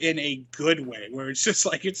bootleg, but in a good way, where it's just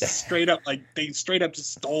like it's straight up like they straight up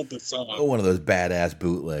just stole the song. Oh, one of those badass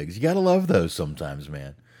bootlegs. You gotta love those sometimes,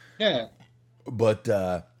 man. Yeah. But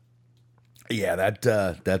yeah,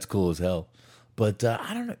 that's cool as hell. But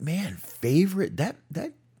I don't know, man. Favorite that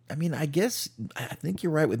I mean, I guess I think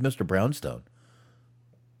you're right with Mr. Brownstone.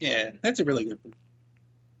 Yeah, that's a really good one.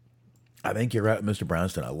 I think you're right with Mr.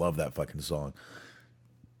 Brownstone. I love that fucking song.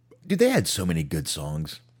 Dude, they had so many good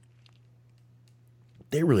songs.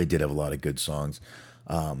 They really did have a lot of good songs.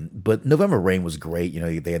 But November Rain was great. You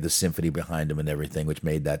know, they had the symphony behind them and everything, which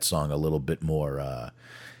made that song a little bit more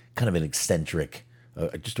kind of an eccentric,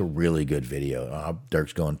 just a really good video.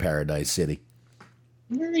 Dirk's going Paradise City.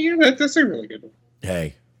 Yeah, that's a really good one.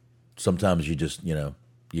 Hey, sometimes you just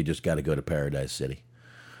got to go to Paradise City.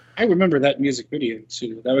 I remember that music video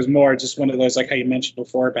too. That was more just one of those, like how you mentioned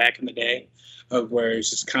before, back in the day, of where it's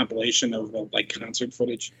just compilation of like concert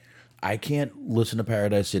footage. I can't listen to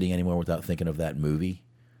Paradise City anymore without thinking of that movie,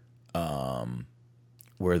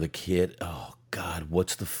 where the kid. Oh God,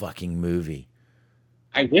 what's the fucking movie?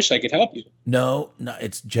 I wish I could help you. No,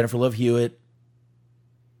 it's Jennifer Love Hewitt.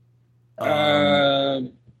 Jennifer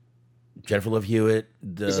Love Hewitt.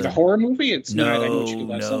 Is it a horror movie? It's not.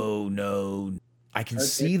 No. I can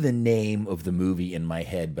see the name of the movie in my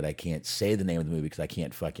head, but I can't say the name of the movie because I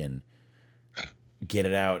can't fucking get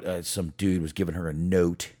it out. Some dude was giving her a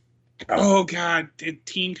note. Oh God!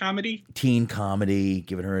 Teen comedy. Teen comedy,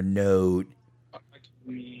 giving her a note.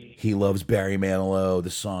 He loves Barry Manilow. The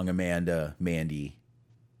song Mandy.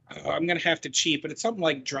 I'm gonna have to cheat, but it's something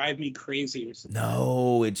like "Drive Me Crazy" or something.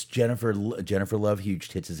 No, it's Jennifer Love. Huge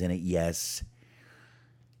tits is in it. Yes.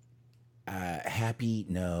 Happy?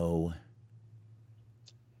 No.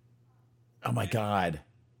 Oh my God.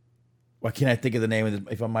 Why can't I think of the name of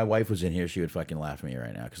this? If my wife was in here, she would fucking laugh at me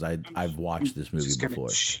right now because I've watched this movie before.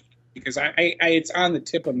 Because I it's on the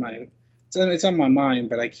tip of my, it's on my mind,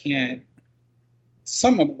 but I can't.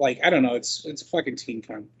 Some like I don't know. It's fucking teen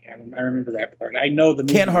comedy. I remember that part. I know the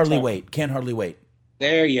movie. Can't hardly wait.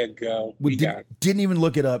 There you go. Didn't even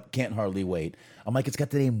look it up. Can't hardly wait. I'm like, it's got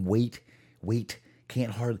the name Wait.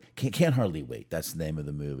 Can't hardly wait. That's the name of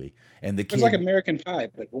the movie. And the kid, it was like American Pie,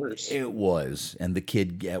 but worse. It was. And the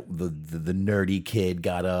kid, the nerdy kid,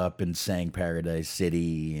 got up and sang Paradise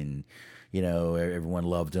City, and you know everyone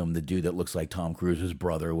loved him. The dude that looks like Tom Cruise's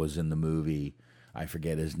brother was in the movie. I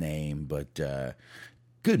forget his name, but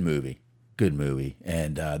good movie.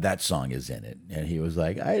 And that song is in it. And he was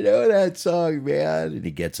like, I know that song, man. And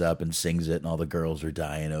he gets up and sings it, and all the girls are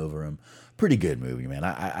dying over him. Pretty good movie, man.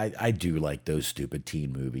 I do like those stupid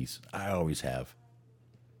teen movies. I always have.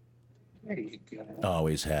 There you go.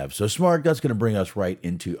 Always have. So, Smart, that's going to bring us right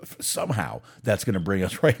into, somehow, that's going to bring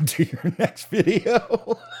us right into your next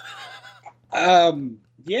video.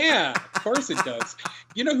 Yeah, of course it does.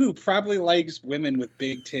 You know who probably likes women with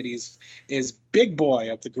big titties is Big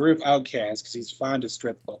Boy of the group Outkast, because he's fond of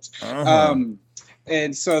strip clubs.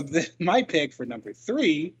 And so my pick for number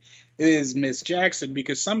 3 is Miss Jackson,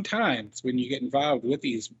 because sometimes when you get involved with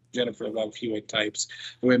these Jennifer Love Hewitt types,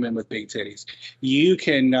 women with big titties, you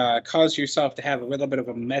can cause yourself to have a little bit of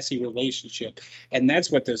a messy relationship. And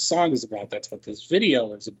that's what this song is about. That's what this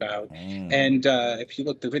video is about. And if you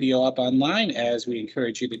look the video up online, as we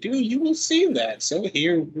encourage you to do, you will see that. So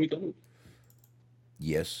here we go.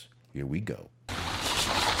 Yes, here we go.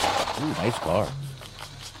 Ooh, nice car.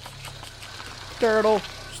 Turtle.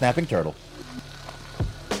 Snapping turtle.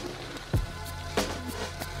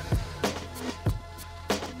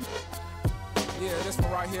 This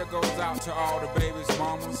one right here goes out to all the babies,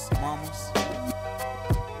 mamas.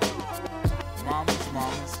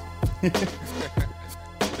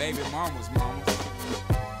 Baby mamas.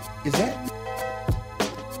 Is that?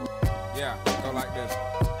 Yeah, go like this.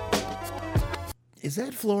 Is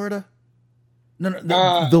that Florida?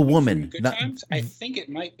 No, the woman. Good Times? I think it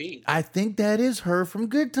might be. I think that is her from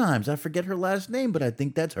Good Times. I forget her last name, but I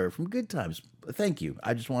think that's her from Good Times. Thank you.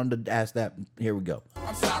 I just wanted to ask that. Here we go.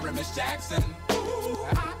 I'm sorry, Miss Jackson.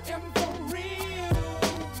 I am for real.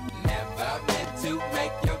 Never meant to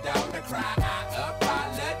make your daughter cry. I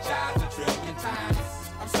apologize a trillion times.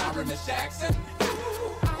 I'm sorry, Miss Jackson.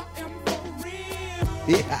 I am for real.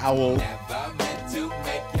 The owl. Never meant to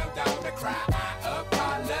make your daughter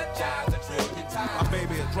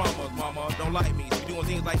don't like me. She doing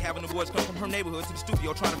things like having the boys come from her neighborhood to the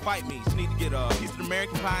studio trying to fight me. She need to get a piece of the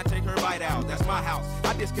American pie and take her bite out. That's my house.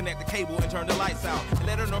 I disconnect the cable and turn the lights out and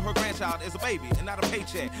let her know her grandchild is a baby and not a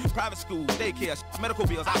paycheck. Private school, daycare, medical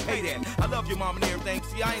bills, I pay that. I love your mom and everything.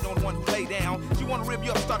 See, I ain't the only one who lay down. She wanna rip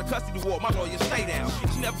you up, start a custody war. My lawyer, stay down.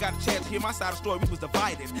 She never got a chance to hear my side of the story. We was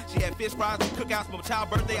divided. She had fish fries and cookouts for my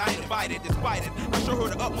child's birthday. I ain't invited, despite it. I show her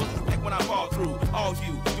the utmost respect when I fall through. All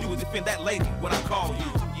you will defend that lady when I call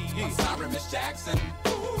you. Yeah. I'm sorry, Miss Jackson.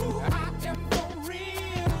 Ooh, I am for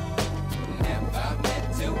real. Never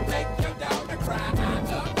meant to make your daughter cry. I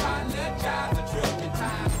apologize a trillion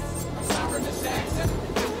times. I'm sorry, Miss Jackson.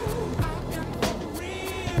 Ooh, I am for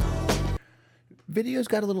real. Video's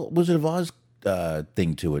got a little Wizard of Oz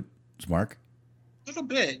thing to it, Mark. A little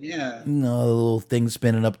bit, yeah. No, a little thing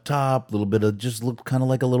spinning up top, a little bit of just look kind of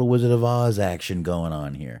like a little Wizard of Oz action going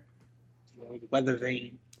on here. Weather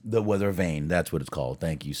vane. The weather vane, that's what it's called.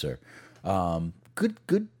 Thank you, sir. Good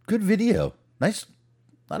video. Nice,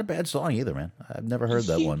 not a bad song either, man. I've never heard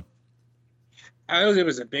that one. It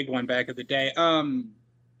was a big one back in the day.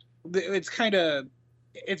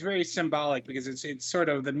 It's very symbolic because it's sort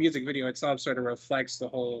of the music video itself sort of reflects the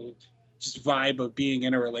whole just vibe of being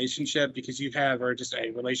in a relationship because you have or just a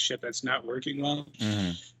relationship that's not working well.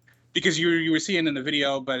 Mm-hmm. Because you were seeing in the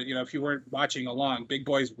video, but if you weren't watching along, Big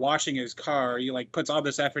Boy's washing his car. He puts all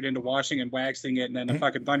this effort into washing and waxing it, and then a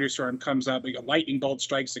fucking thunderstorm comes up. A lightning bolt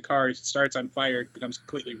strikes the car. It starts on fire. It becomes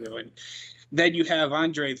completely ruined. Then you have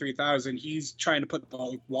Andre 3000. He's trying to put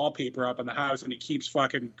the wallpaper up on the house, and it keeps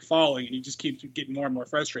fucking falling, and he just keeps getting more and more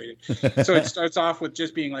frustrated. So it starts off with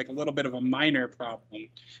just being like a little bit of a minor problem,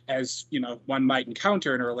 as one might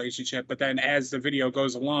encounter in a relationship. But then as the video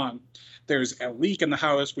goes along, there's a leak in the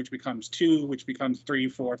house, which becomes 2, which becomes 3,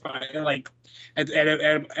 4, 5. Like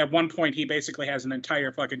at one point, he basically has an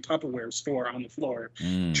entire fucking Tupperware store on the floor,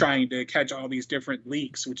 trying to catch all these different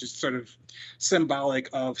leaks, which is sort of symbolic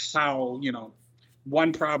of how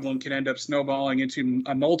one problem can end up snowballing into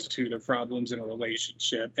a multitude of problems in a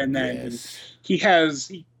relationship. And then he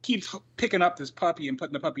keeps picking up this puppy and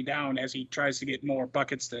putting the puppy down as he tries to get more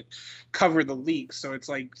buckets to cover the leaks. So it's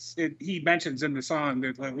like he mentions in the song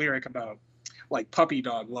the lyric about like puppy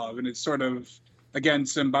dog love, and it's sort of again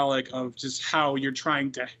symbolic of just how you're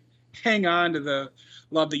trying to hang on to the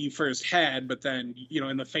love that you first had, but then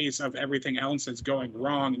in the face of everything else that's going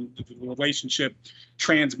wrong and the relationship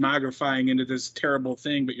transmogrifying into this terrible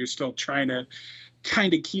thing, but you're still trying to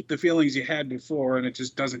kind of keep the feelings you had before, and it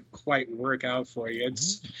just doesn't quite work out for you.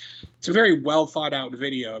 It's a very well thought out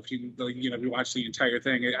video. If you if you watch the entire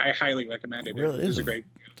thing, I highly recommend it. Really, it's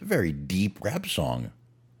a very deep rap song.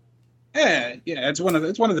 Yeah, it's one of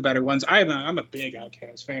the better ones. I'm a big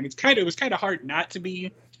Outkast fan. It was kind of hard not to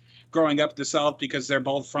be growing up in the South because they're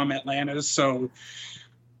both from Atlanta, so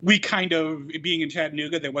we kind of, being in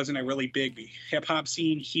Chattanooga, there wasn't a really big hip hop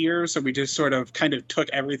scene here, so we just sort of kind of took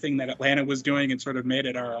everything that Atlanta was doing and sort of made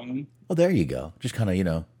it our own. Well, there you go. Just kind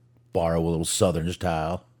of, borrow a little Southern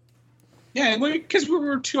style. Yeah, because we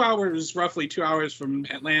were roughly 2 hours from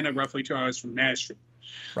Atlanta, roughly 2 hours from Nashville.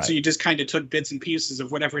 Right. So you just kind of took bits and pieces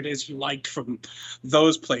of whatever it is you liked from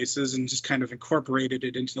those places and just kind of incorporated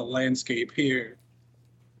it into the landscape here.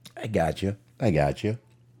 I got you.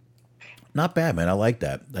 Not bad, man. I like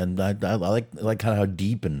that, and I like kind of how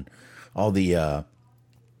deep and all the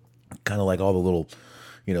kind of like all the little,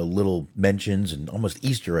 little mentions and almost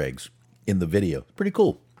Easter eggs in the video. Pretty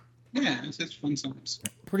cool. Yeah, it's fun songs.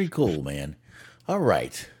 Pretty cool, man. All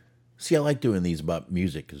right. See, I like doing these about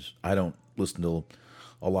music because I don't listen to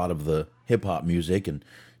a lot of the hip hop music, and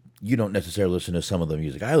you don't necessarily listen to some of the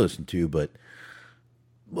music I listen to, but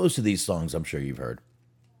most of these songs I'm sure you've heard.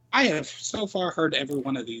 I have so far heard every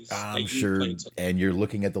one of these. I'm sure, and you're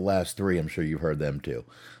looking at the last 3. I'm sure you've heard them too.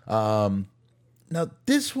 Now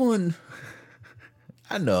this one,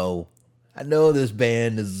 I know this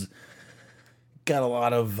band has got a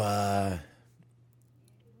lot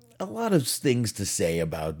of things to say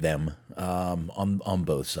about them on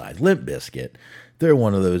both sides. Limp Bizkit, they're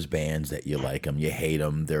one of those bands that you like them, you hate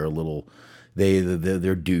them. They're a little. They're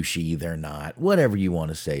douchey, they're not. Whatever you want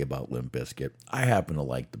to say about Limp Bizkit. I happen to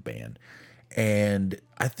like the band. And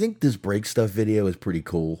I think this Break Stuff video is pretty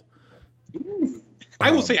cool.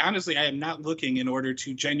 I will say, honestly, I am not looking in order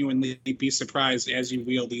to genuinely be surprised as you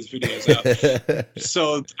wheel these videos up.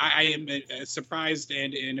 So I am surprised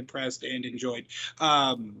and impressed and enjoyed.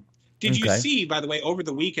 Did you see, by the way, over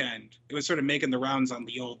the weekend, it was sort of making the rounds on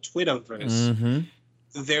the old Twitterverse. Mm-hmm.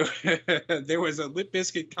 There was a Limp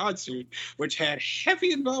Bizkit concert which had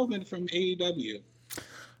heavy involvement from AEW.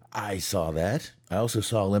 I saw that. I also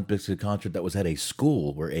saw a Limp Bizkit concert that was at a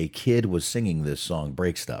school where a kid was singing this song,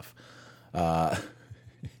 Break Stuff. And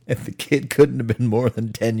the kid couldn't have been more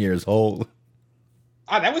than 10 years old.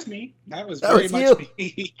 Oh, that was me. That was That very was much you.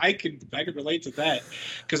 me. I could relate to that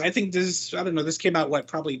because I think this. I don't know. This came out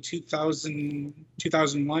probably 2000,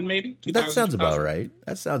 2001 maybe. That sounds about right.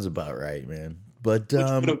 That sounds about right, man. But Which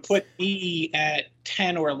would have put me at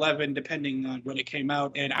 10 or 11, depending on when it came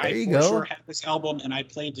out. And I for sure had this album, and I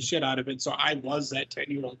played the shit out of it. So I was that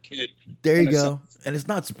 10-year-old kid. There you go. And it's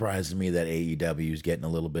not surprising me that AEW is getting a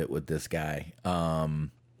little bit with this guy.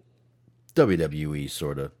 WWE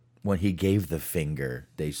sort of, when he gave the finger,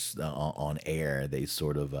 they on air, they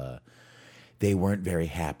sort of they weren't very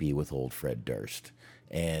happy with old Fred Durst.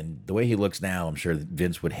 And the way he looks now, I'm sure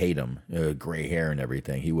Vince would hate him. Gray hair and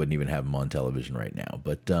everything. He wouldn't even have him on television right now.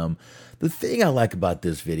 But the thing I like about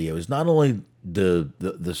this video is not only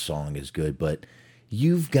the song is good, but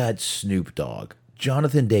you've got Snoop Dogg,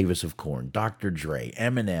 Jonathan Davis of Korn, Dr. Dre,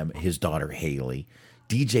 Eminem, his daughter Haley,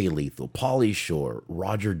 DJ Lethal, Pauly Shore,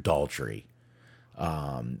 Roger Daltrey,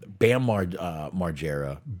 Bam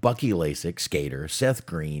Margera, Bucky Lasik, Skater, Seth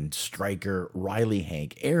Green, Stryker, Riley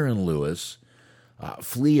Hank, Aaron Lewis,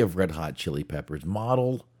 Flea of Red Hot Chili Peppers,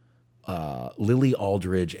 Model, Lily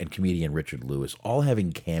Aldridge, and comedian Richard Lewis, all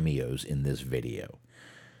having cameos in this video.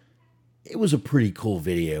 It was a pretty cool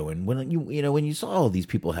video, and when you saw all these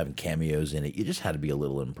people having cameos in it, you just had to be a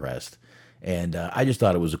little impressed. And I just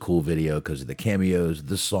thought it was a cool video because of the cameos,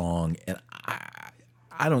 the song, and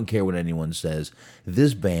I don't care what anyone says.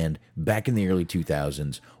 This band back in the early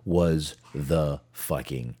 2000s was the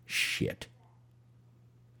fucking shit.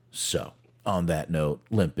 So, on that note,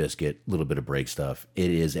 Limp Bizkit, a little bit of break stuff.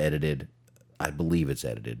 It is edited. I believe it's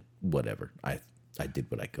edited. Whatever. I did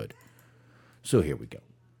what I could. So here we go.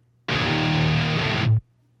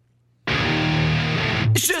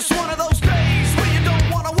 It's just one of those days where you don't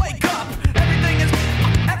want to wake up.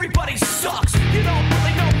 Everybody sucks. You don't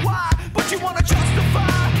really know why, but you want to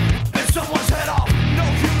justify. If someone's head off, no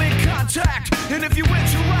human contact. And if you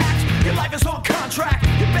interact, your life is on contract.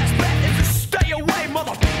 Your best bet is to stay away,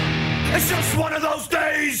 mother. It's just one of those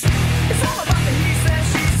days. It's all about the he said,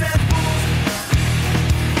 she said fools.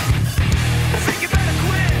 I think you better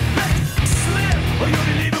quit, let it slip, or you'll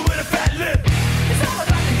be leaving with a fat lip. It's all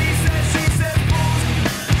about the he said, she said fools.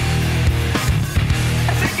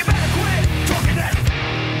 I think you better quit talking that.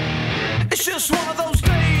 It's just one of those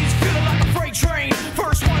days, feeling like a freight train.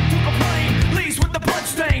 First one to complain, leaves with the blood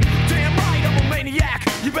stain. Damn right, I'm a maniac.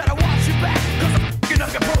 You better watch your back, cause I'm f***ing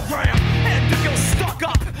up your program. And if you're stuck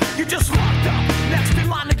up, you just locked up. Next in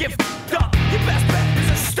line to get f***ed up. Your best bet is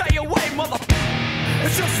to stay away, mother.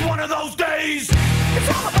 It's just one of those days. It's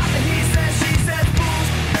all about the he said, she said fools.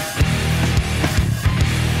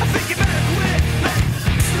 I think you better quit, let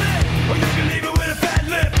it slip, or you can leave it with a fat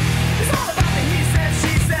lip. It's all about the he said,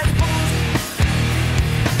 she said fools.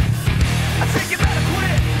 I think you better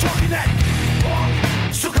quit talking that.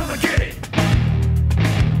 So come and get it.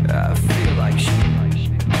 I feel like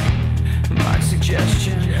my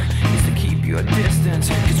suggestion is to keep your distance,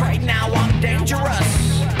 cause right now I'm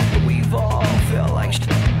dangerous. We've all felt like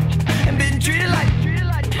and been treated like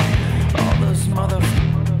all those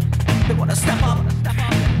motherfuckers. They wanna step up.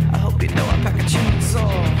 I hope you know I pack a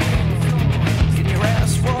chainsaw. Get your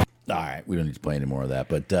ass rolled. All right, we don't need to play any more of that,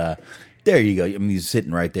 but there you go. I mean, he's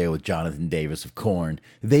sitting right there with Jonathan Davis of Korn.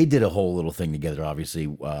 They did a whole little thing together, obviously,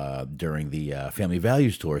 during the Family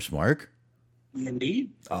Values tour, Smark.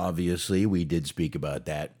 Indeed. Obviously, we did speak about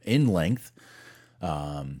that in length.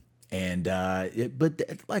 But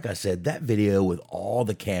like I said, that video with all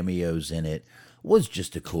the cameos in it was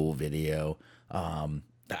just a cool video.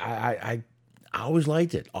 I always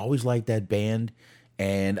liked it. Always liked that band.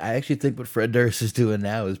 And I actually think what Fred Durst is doing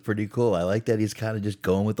now is pretty cool. I like that he's kind of just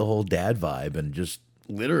going with the whole dad vibe and just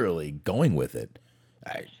literally going with it.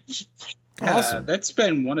 Awesome. That's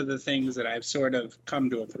been one of the things that I've sort of come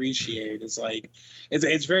to appreciate is like,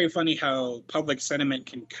 it's very funny how public sentiment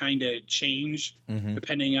can kind of change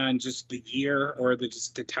depending on just the year or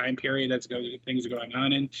just the time period things are going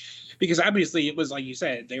on in. Because obviously it was like you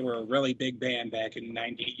said, they were a really big band back in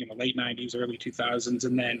late 90s, early 2000s.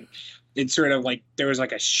 And then it's sort of like there was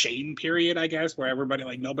like a shame period, I guess, where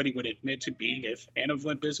nobody would admit to being a fan of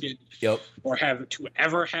Limp Bizkit or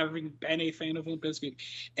having been a fan of Limp Bizkit.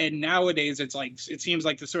 And nowadays it's like, it seems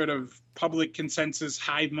like the sort of public consensus,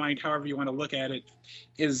 hive mind, however you want to look at it,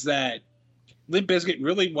 is that Limp Bizkit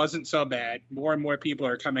really wasn't so bad. More and more people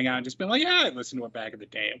are coming out and just being like, yeah, I listened to it back in the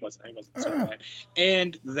day. It wasn't so bad.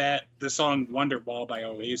 And that the song Wonderwall by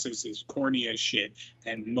Oasis is corny as shit.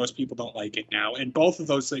 And most people don't like it now. And both of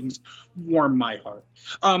those things warm my heart.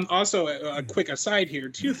 Also, a quick aside here,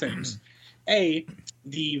 two things. A,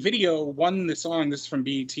 the video won the song. This is from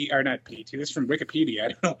BET, or not BET, this is from Wikipedia. I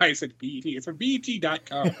don't know why I said BET. It's from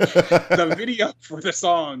BET.com. The video for the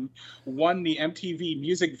song won the MTV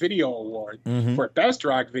Music Video Award for Best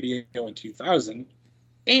Rock Video in 2000.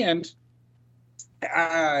 And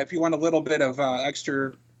if you want a little bit of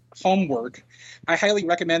extra homework, I highly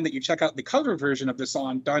recommend that you check out the cover version of the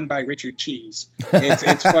song done by Richard Cheese.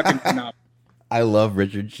 It's fucking phenomenal. I love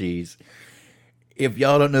Richard Cheese. If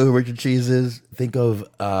y'all don't know who Richard Cheese is, think of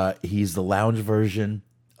he's the lounge version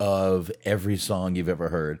of every song you've ever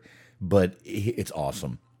heard, but it's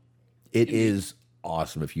awesome. It is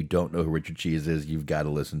awesome. If you don't know who Richard Cheese is, you've got to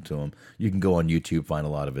listen to him. You can go on YouTube, find a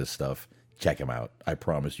lot of his stuff. Check him out. I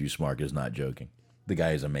promise you, Smark is not joking. The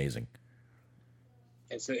guy is amazing.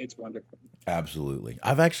 It's wonderful. Absolutely.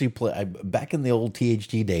 I've actually played back in the old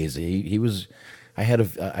THT days. He was.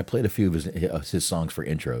 I played a few of his songs for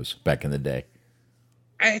intros back in the day.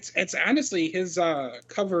 It's honestly his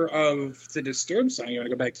cover of the Disturbed song. You want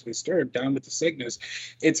to go back to Disturbed, Down with the Sickness.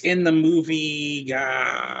 It's in the movie.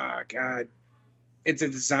 God, it's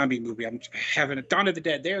a zombie movie. I'm having a Dawn of the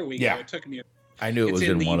Dead. There we go. It took me. I knew it was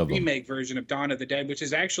in one of them. It's in the remake version of Dawn of the Dead, which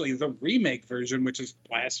is actually the remake version, which is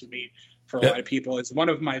blasphemy for a lot of people. It's one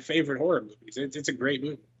of my favorite horror movies. It's a great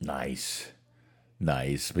movie. Nice.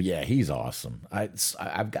 But yeah, he's awesome.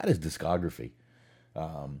 I've got his discography.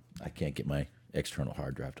 I can't get my external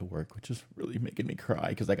hard drive to work, which is really making me cry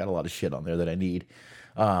because I got a lot of shit on there that I need.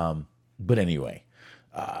 But anyway,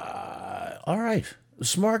 all right,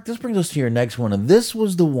 Smark, this brings us to your next one, and this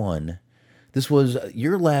was the one. This was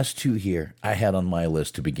your last two here I had on my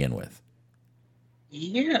list to begin with.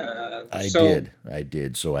 Yeah, I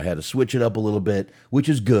did. So I had to switch it up a little bit, which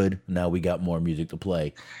is good. Now we got more music to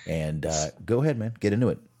play. And go ahead, man. Get into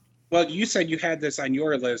it. Well, you said you had this on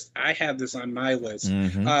your list. I have this on my list.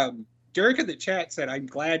 Dirk in the chat said, I'm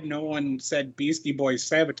glad no one said Beastie Boys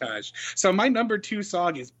Sabotage. So my number 2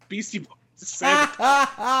 song is Beastie Boys Sabotage.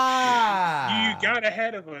 You got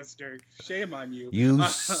ahead of us, Dirk. Shame on you. You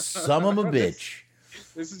son of a bitch.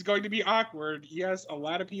 This is going to be awkward. Yes, a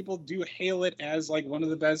lot of people do hail it as like one of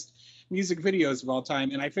the best music videos of all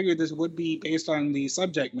time. And I figured this would be based on the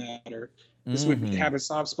subject matter. This would have a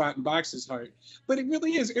soft spot in Box's heart. But it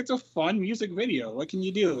really is. It's a fun music video. What can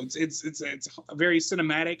you do? It's very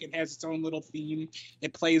cinematic. It has its own little theme.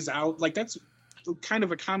 It plays out. Like that's kind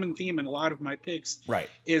of a common theme in a lot of my picks. Right.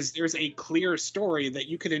 Is there's a clear story that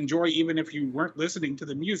you could enjoy even if you weren't listening to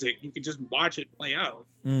the music. You could just watch it play out.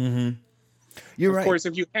 You're right. Of course,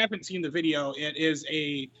 if you haven't seen the video, it is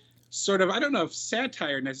a sort of, I don't know if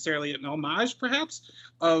satire necessarily, an homage perhaps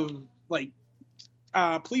of like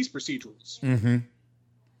police procedurals.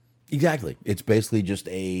 Exactly. It's basically just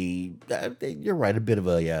you're right, a bit of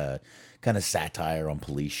a kind of satire on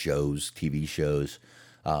police shows, TV shows,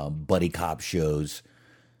 buddy cop shows.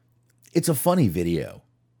 It's a funny video.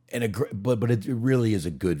 But it really is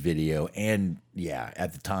a good video, and yeah,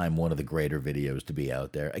 at the time, one of the greater videos to be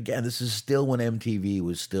out there. Again, this is still when MTV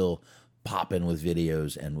was still popping with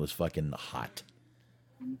videos and was fucking hot.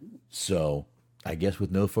 So, I guess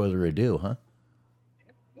with no further ado, huh?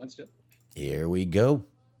 Let's do it. Here we go.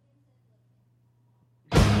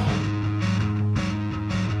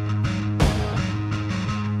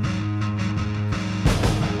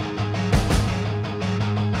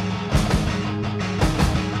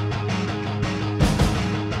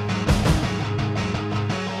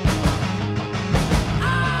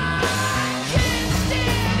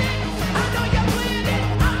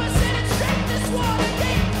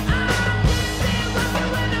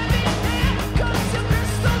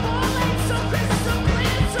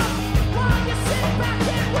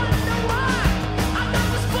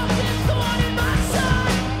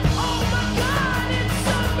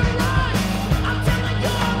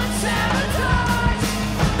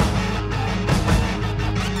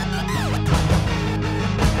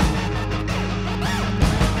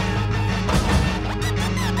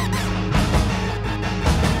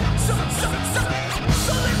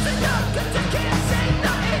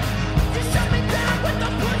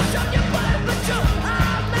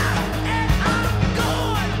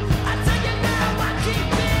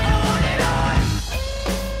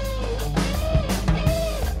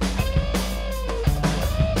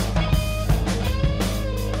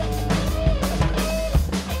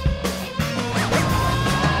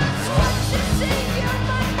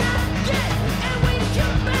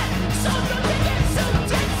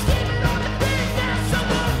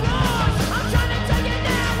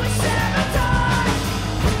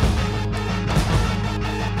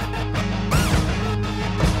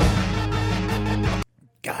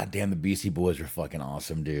 Damn, the Beastie Boys are fucking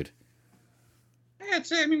awesome, dude.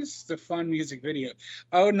 I mean, it's a fun music video.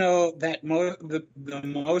 Oh no, that the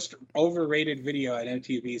most overrated video on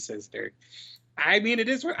MTV, says Dirk. I mean, it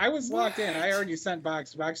is. I was locked in. I already sent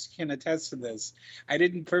Box. Box can attest to this. I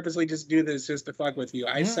didn't purposely just do this just to fuck with you.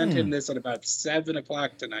 I sent him this at about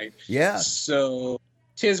 7:00 tonight. Yeah. So,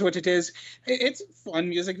 tis what it is. It's a fun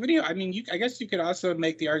music video. I mean, I guess you could also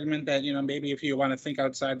make the argument that, you know, maybe if you want to think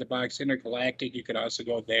outside the box, Intergalactic, you could also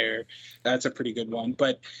go there. That's a pretty good one.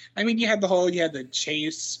 But I mean, you had the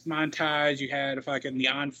chase montage, you had the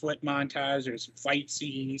on foot montage, there's some fight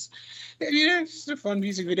scenes. I mean, it's a fun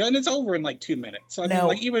music video, and it's over in like 2 minutes. So I mean,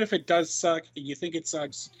 like, even if it does suck, and you think it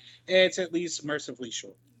sucks, it's at least mercifully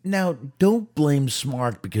short. Now, don't blame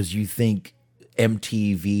Smark because you think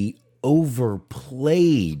MTV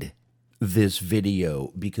overplayed this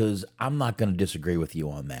video, because I'm not going to disagree with you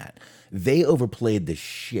on that. They overplayed the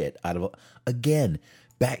shit out of, again,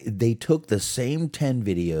 they took the same 10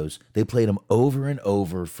 videos, they played them over and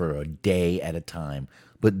over for a day at a time,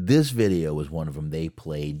 but this video was one of them they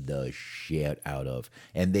played the shit out of,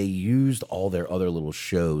 and they used all their other little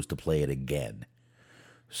shows to play it again.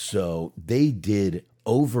 So they did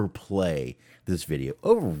overplay this video.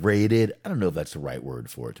 Overrated, I don't know if that's the right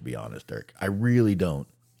word for it, to be honest, Dirk. I really don't.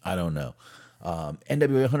 I don't know.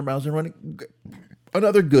 NWA 100 Miles and Running,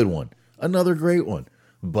 another good one. Another great one.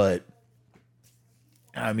 But,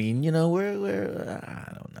 I mean, you know, we're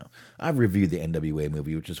I don't know. I've reviewed the NWA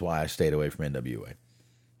movie, which is why I stayed away from NWA.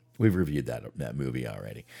 We've reviewed that movie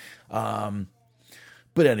already.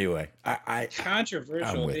 But anyway, I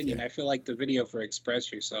controversial opinion. I feel like the video for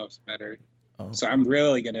Express Yourself is better. Oh. So I'm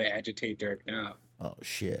really going to agitate Dirk now. Oh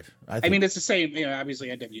shit! I mean, it's the same, you know, obviously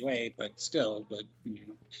NWA, but still, you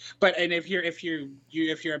know. And if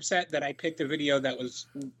you're upset that I picked a video that was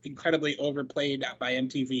incredibly overplayed by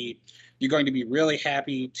MTV, you're going to be really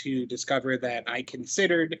happy to discover that I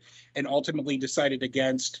considered and ultimately decided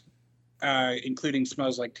against including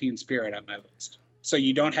Smells Like Teen Spirit on my list. So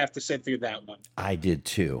you don't have to sit through that one. I did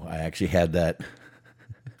too. I actually had that.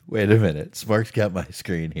 Wait a minute. Sparks got my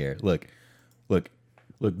screen here. Look.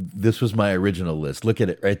 This was my original list. Look at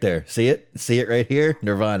it right there. See it? See it right here?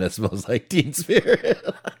 Nirvana, Smells Like Teen Spirit.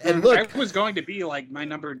 And look. That was going to be like my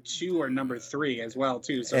number 2 or number 3 as well,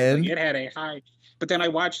 too. So it had a high. But then I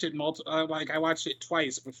watched it I watched it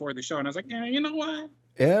twice before the show, and I was like, yeah, you know what?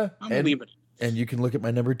 Yeah. I'm going to leave it. And you can look at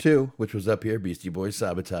my number 2, which was up here, Beastie Boys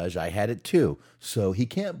Sabotage. I had it too. So he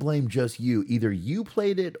can't blame just you. Either you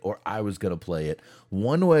played it or I was going to play it.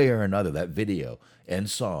 One way or another, that video and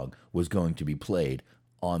song was going to be played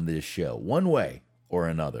on this show. One way or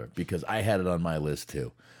another, because I had it on my list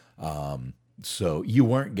too. So you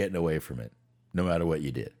weren't getting away from it, no matter what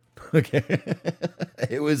you did. Okay?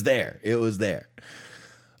 It was there. It was there.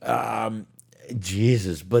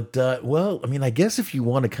 Jesus, but well, I mean, I guess if you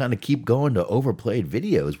want to kind of keep going to overplayed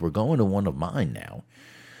videos, we're going to one of mine now.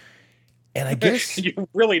 And I guess you're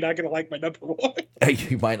really not going to like my number 1.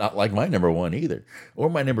 You might not like my number 1 either, or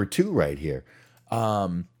my number 2 right here.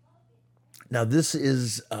 Now this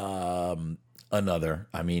is another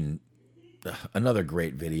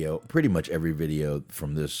great video. Pretty much every video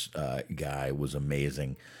from this guy was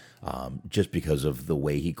amazing, just because of the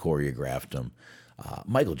way he choreographed them.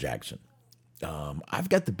 Michael Jackson. I've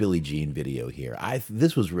got the Billie Jean video here.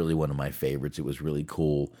 This was really one of my favorites. It was really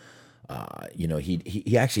cool. You know,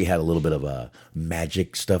 he actually had a little bit of a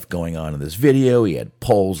magic stuff going on in this video. He had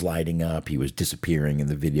poles lighting up. He was disappearing in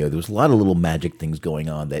the video. There was a lot of little magic things going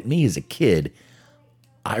on that me as a kid,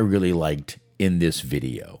 I really liked in this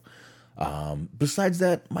video. Besides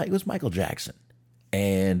that, it was Michael Jackson.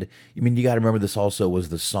 And, I mean, you got to remember this also was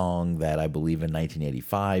the song that I believe in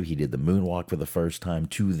 1985, he did the moonwalk for the first time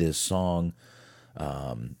to this song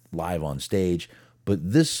live on stage.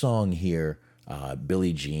 But this song here,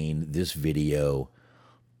 Billie Jean, this video,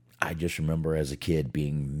 I just remember as a kid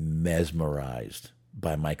being mesmerized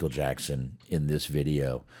by Michael Jackson in this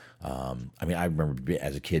video. I mean, I remember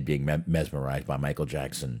as a kid being mesmerized by Michael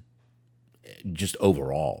Jackson just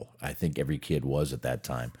overall. I think every kid was at that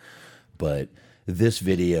time. But this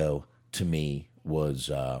video, to me, was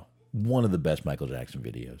one of the best Michael Jackson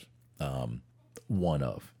videos. One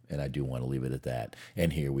of. And I do want to leave it at that.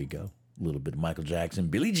 And here we go. A little bit of Michael Jackson,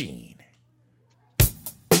 Billie Jean.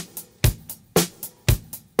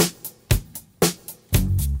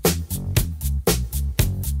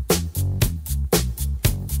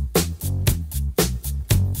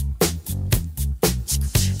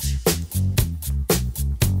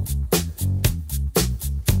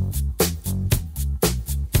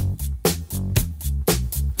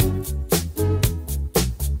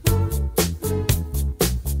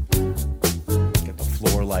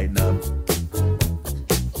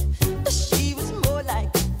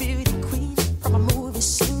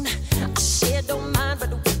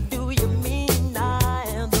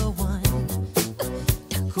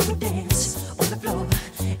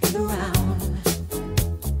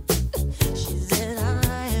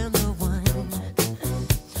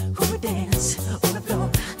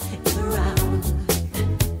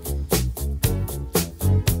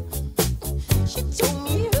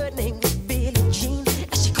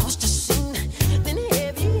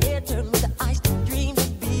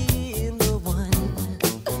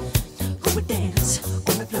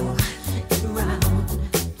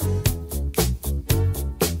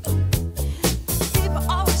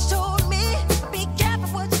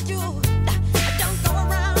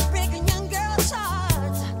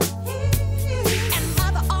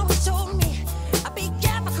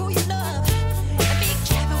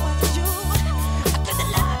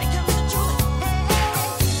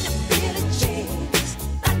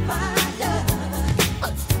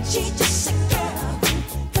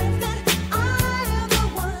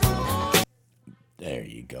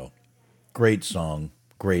 Great song,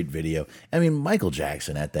 great video. I mean, Michael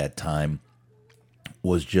Jackson at that time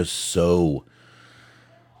was just so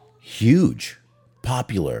huge,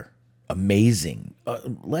 popular, amazing.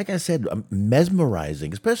 Like I said,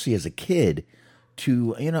 mesmerizing, especially as a kid.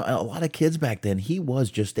 To, you know, a lot of kids back then, he was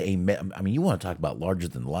just I mean, you want to talk about larger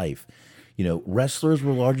than life. You know, wrestlers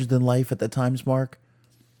were larger than life at the times, Mark.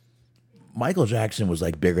 Michael Jackson was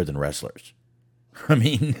like bigger than wrestlers. I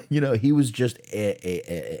mean, you know, he was just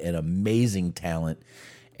an amazing talent.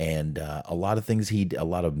 And a lot of things a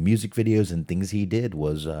lot of music videos and things he did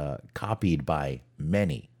was copied by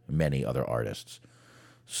many, many other artists.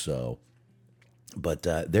 So, but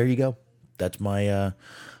there you go. That's my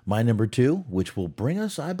my number 2, which will bring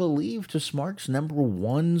us, I believe, to Smark's number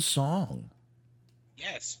 1 song.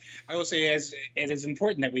 Yes, I will say it is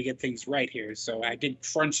important that we get things right here. So I did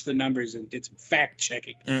crunch the numbers and did some fact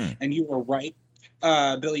checking, and you were right.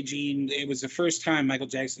 Billie Jean, it was the first time Michael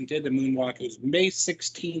Jackson did the moonwalk. It was May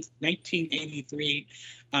 16th, 1983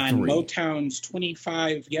 on Motown's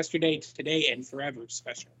 25 Yesterday, Today, and Forever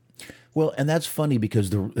special. Well, and that's funny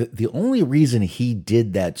because the only reason he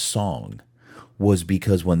did that song was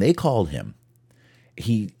because when they called him,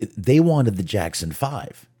 they wanted the Jackson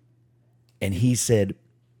 5. And he said,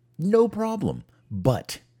 no problem,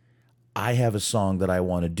 but I have a song that I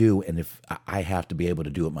want to do, and if I have to be able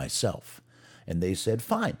to do it myself. And they said,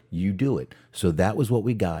 fine, you do it. So that was what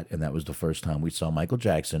we got, and that was the first time we saw Michael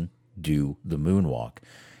Jackson do the moonwalk.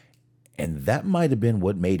 And that might have been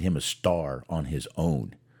what made him a star on his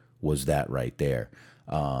own, was that right there.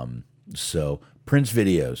 So Prince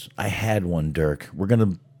videos, I had one, Dirk.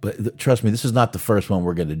 But trust me, this is not the first one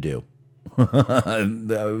we're going to do. We're going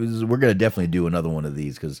to definitely do another one of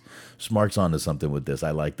these because Smark's onto something with this.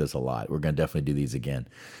 I like this a lot. We're going to definitely do these again.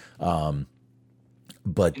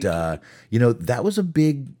 But you know, that was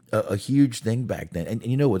a huge thing back then. And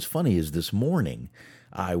you know, what's funny is this morning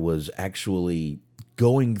I was actually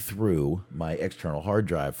going through my external hard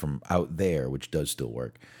drive from out there, which does still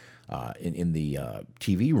work, in the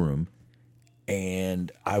TV room.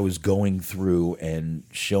 And I was going through and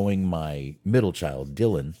showing my middle child,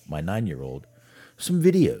 Dylan, my 9-year-old, some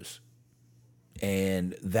videos.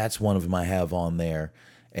 And that's one of them I have on there.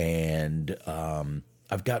 And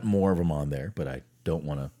I've got more of them on there, but I don't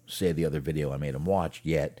want to say the other video I made him watch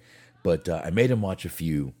yet. But I made him watch a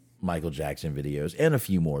few Michael Jackson videos and a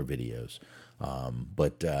few more videos.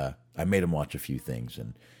 But I made him watch a few things,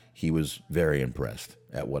 and he was very impressed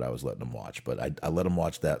at what I was letting him watch. But I let him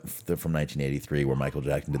watch that from 1983 where Michael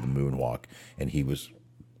Jackson did the moonwalk, and he was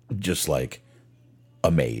just like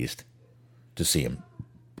amazed to see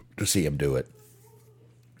him do it.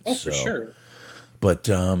 Oh, for sure. But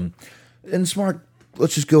and Smart,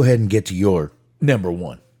 let's just go ahead and get to your number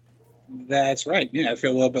 1. That's right. Yeah, I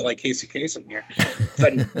feel a little bit like Casey Kasem here.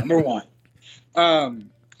 But number 1.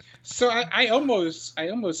 So I almost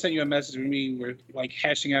sent you a message when we were like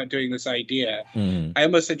hashing out doing this idea. Mm-hmm. I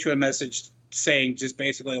almost sent you a message saying just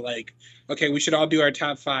basically like, okay, we should all do our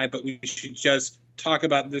top 5, but we should just talk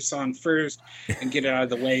about this song first and get it out of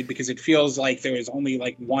the way, because it feels like there is only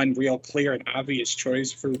like one real clear and obvious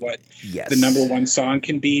choice for what the number 1 song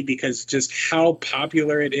can be, because just how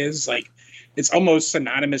popular it is. Like, it's almost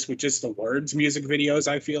synonymous with just the words music videos.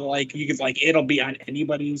 I feel like you could like, it'll be on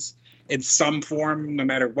anybody's in some form, no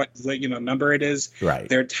matter what number it is. Right.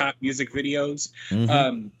 Their top music videos.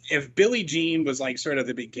 Mm-hmm. If Billie Jean was like sort of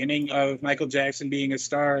the beginning of Michael Jackson being a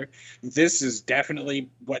star, this is definitely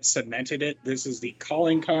what cemented it. This is the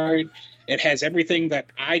calling card. It has everything that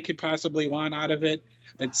I could possibly want out of it.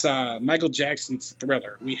 It's Michael Jackson's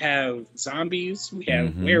Thriller. We have zombies. We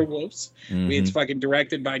have werewolves. Mm-hmm. It's fucking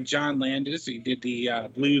directed by John Landis. He did the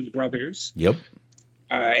Blues Brothers. Yep.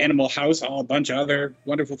 Animal House, a bunch of other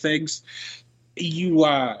wonderful things. You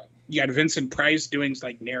got Vincent Price doing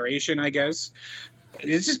like narration, I guess.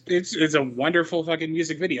 It's a wonderful fucking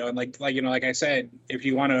music video, and like I said, if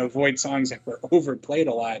you want to avoid songs that were overplayed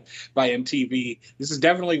a lot by MTV, this is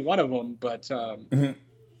definitely one of them. But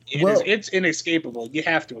it's inescapable. You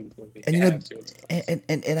have to include it.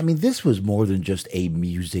 And I mean, this was more than just a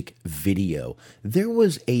music video. There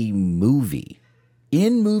was a movie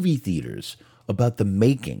in movie theaters about the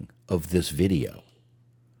making of this video.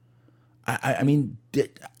 I mean,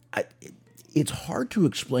 it's hard to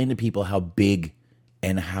explain to people how big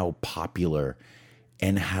and how popular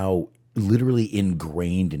and how literally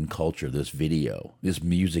ingrained in culture this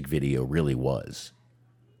music video really was.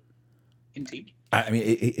 Indeed. I mean,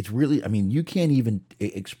 it's really, I mean, you can't even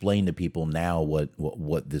explain to people now what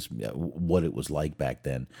it was like back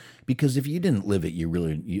then, because if you didn't live it,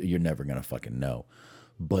 you're never going to fucking know.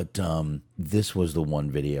 But this was the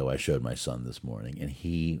one video I showed my son this morning, and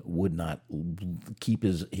he would not keep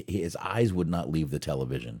his eyes would not leave the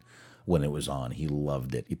television when it was on. He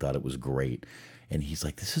loved it. He thought it was great. And he's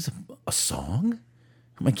like, this is a song?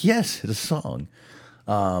 I'm like, yes, it's a song.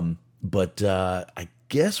 But I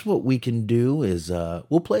guess what we can do is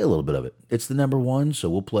we'll play a little bit of it. It's the number one, so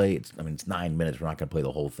we'll play. It's 9 minutes. We're not going to play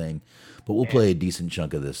the whole thing, but we'll play a decent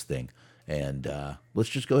chunk of this thing. And let's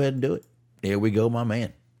just go ahead and do it. Here we go, my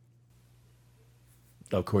man.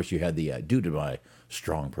 Of course, you had the, due to my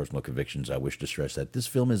strong personal convictions, I wish to stress that this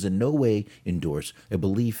film is in no way endorse a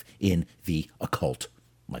belief in the occult.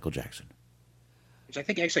 Michael Jackson. Which I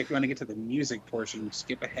think actually, if you want to get to the music portion,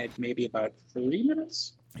 skip ahead maybe about 3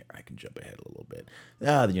 minutes. Here, I can jump ahead a little bit.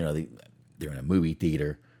 They're in a movie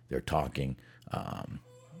theater. They're talking.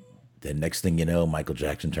 The next thing you know, Michael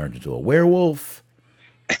Jackson turns into a werewolf.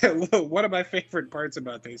 One of my favorite parts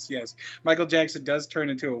about this, yes, Michael Jackson does turn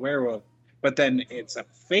into a werewolf, but then it's a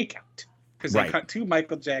fake out because they cut to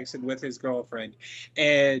Michael Jackson with his girlfriend,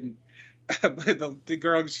 and the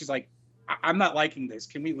girl, she's like, I'm not liking this.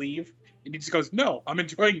 Can we leave? And he just goes, no, I'm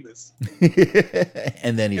enjoying this.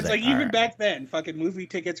 And then he's like even right. Back then, fucking movie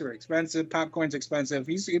tickets were expensive, popcorn's expensive.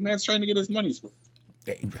 Man's trying to get his money's worth.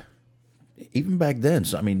 Even back then,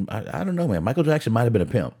 so I mean, I don't know, man. Michael Jackson might have been a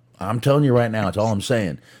pimp. I'm telling you right now, it's all I'm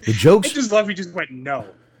saying. The jokes. I just love he just went no.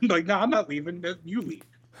 Like, no, I'm not leaving. You leave.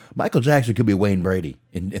 Michael Jackson could be Wayne Brady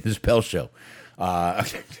in this Pell show.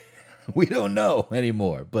 We don't know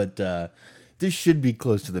anymore, but this should be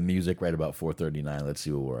close to the music right about 4:39. Let's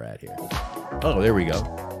see where we're at here. Oh, there we go.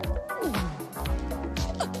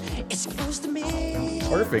 It's close to me.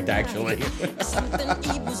 Perfect, actually. Something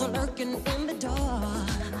evil's lurking in the dark.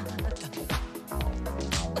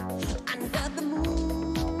 Under the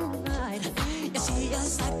moonlight, you see a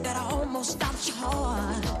sight that almost stops your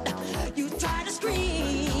heart. You try to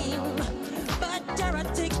scream, but terror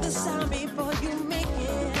takes the sound before you make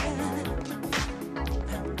it.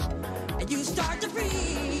 And you start to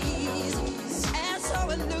freeze, and so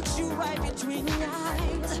it looks you right between the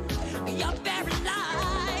eyes. You're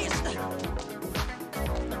paralyzed.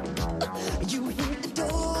 You hear the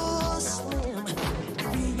door slam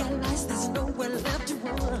and realize there's nowhere left to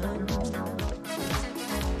run.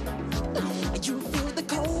 You feel the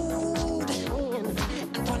cold hand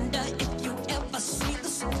and wonder if you ever see the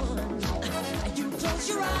sun. You close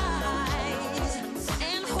your eyes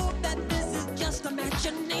and hope that this is just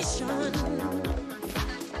imagination.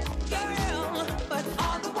 Girl, but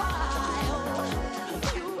all the while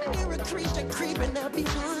you hear a creature creeping up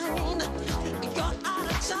behind. You're out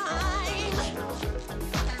of time.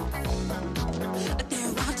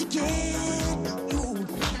 They're out to get you.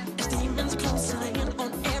 There's demons closing in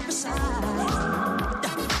on every side.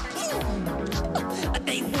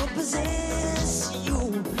 They will possess you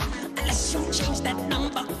unless you change that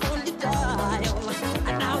number on your dial.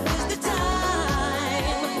 And now is the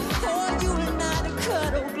time for you and I to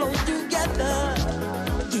cuddle close together.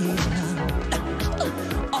 Yeah.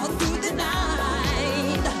 All through the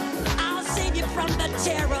night, I'll save you from the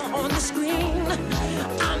terror on the screen.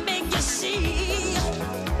 I'll make you see.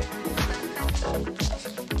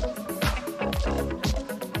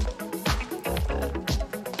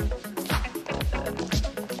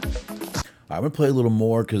 I'm going to play a little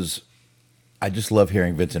more because I just love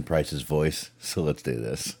hearing Vincent Price's voice. So let's do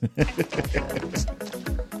this.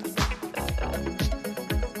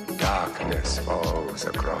 Darkness falls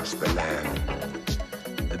across the land.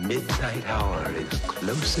 The midnight hour is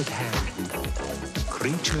close at hand.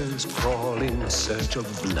 Creatures crawl in search of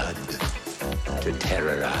blood to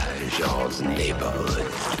terrorize your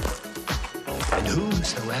neighborhood. And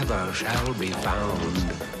whosoever shall be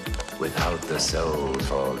found without the soul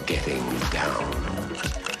for getting down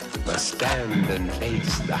must stand and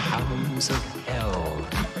face the hounds of hell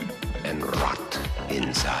and rot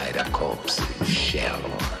inside a corpse's shell.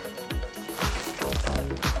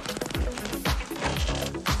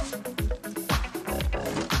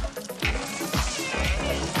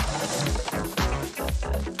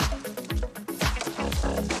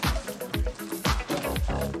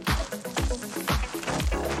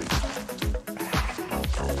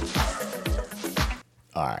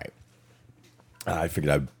 All right. I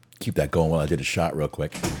figured I'd keep that going while I did a shot real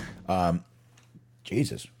quick.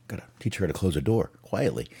 Jesus, gotta teach her to close her door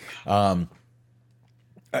quietly. I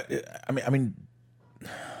mean,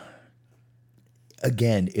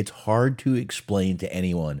 again, it's hard to explain to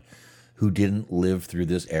anyone who didn't live through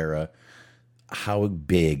this era how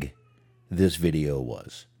big this video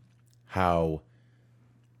was.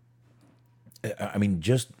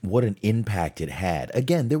 Just what an impact it had.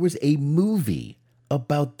 Again, there was a movie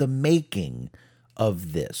about the making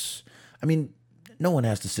of this. I mean, no one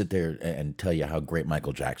has to sit there and tell you how great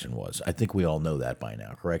Michael Jackson was. I think we all know that by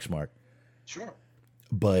now, correct, Smart? Sure.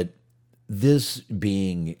 But this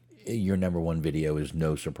being your number one video is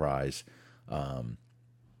no surprise.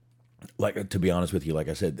 Like, to be honest with you, like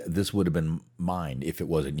I said, this would have been mine if it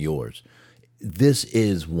wasn't yours. This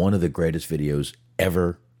is one of the greatest videos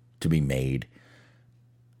ever to be made.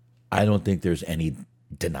 I don't think there's any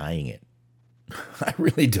denying it. I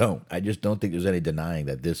really don't. I just don't think there's any denying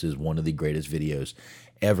that this is one of the greatest videos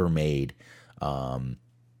ever made. And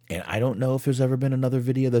I don't know if there's ever been another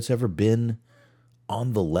video that's ever been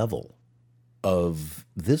on the level of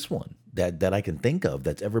this one that I can think of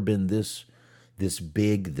that's ever been this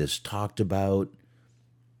big, this talked about.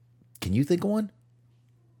 Can you think of one?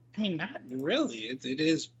 I mean, not really. It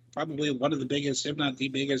is probably one of the biggest, if not the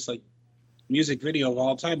biggest, like music video of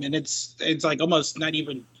all time. And it's like almost not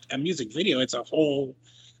even a music video. It's a whole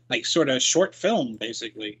like sort of short film,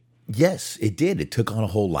 basically. Yes, it did. It took on a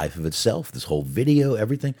whole life of itself. This whole video,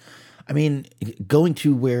 everything. I mean, going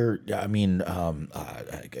to where, Grandmaster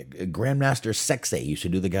Sexay used to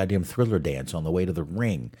do the goddamn Thriller dance on the way to the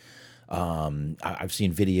ring. I've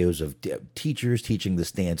seen videos of teachers teaching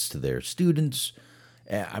this dance to their students.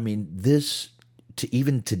 I mean, this,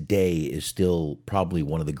 even today, is still probably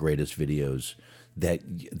one of the greatest videos that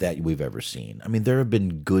we've ever seen. I mean, there have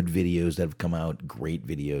been good videos that have come out, great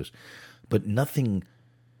videos, but nothing.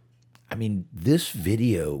 I mean, this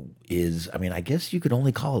video is, I mean, I guess you could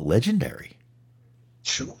only call it legendary.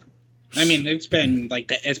 Sure. I mean, it's been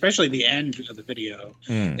like, especially the end of the video,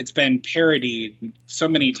 it's been parodied so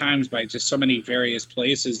many times by just so many various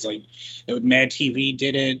places. Like, Mad TV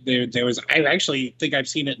did it. There was, I actually think I've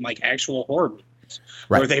seen it in like actual horror movies.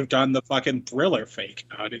 Right. Where they've done the fucking Thriller fake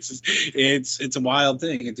out. It's a wild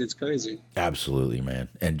thing. It's crazy. Absolutely, man.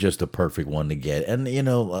 And just a perfect one to get. And, you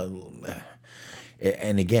know,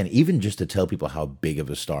 and again, even just to tell people how big of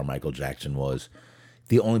a star Michael Jackson was,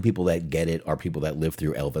 the only people that get it are people that lived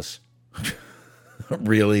through Elvis.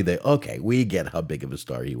 Really? Okay, we get how big of a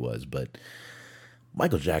star he was, but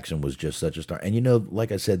Michael Jackson was just such a star. And, you know,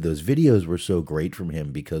 like I said, those videos were so great from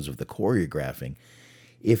him because of the choreographing.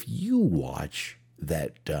 If you watch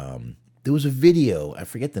that, there was a video, I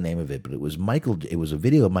forget the name of it, but it was a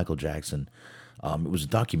video of Michael Jackson. It was a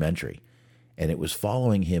documentary, and it was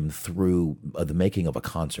following him through the making of a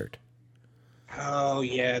concert. Oh,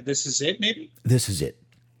 yeah. This is it, maybe? This is it.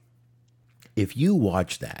 If you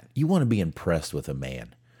watch that, you want to be impressed with a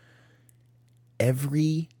man.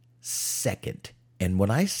 Every second, and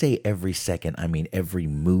when I say every second, I mean every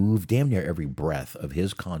move, damn near every breath of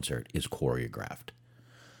his concert is choreographed.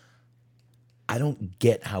 I don't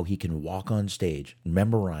get how he can walk on stage,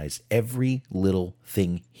 memorize every little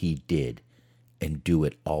thing he did, and do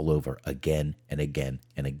it all over again and again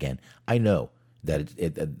and again. I know that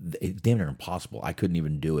it's damn near impossible. I couldn't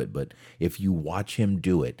even do it, but if you watch him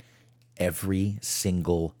do it, every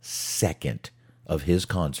single second of his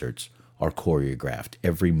concerts are choreographed.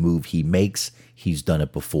 Every move he makes, he's done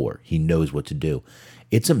it before. He knows what to do.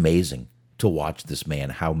 It's amazing to watch this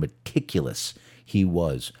man, how meticulous he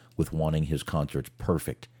was with wanting his concerts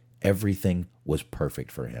perfect. Everything was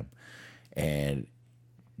perfect for him. And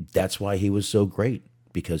that's why he was so great,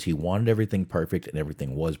 because he wanted everything perfect and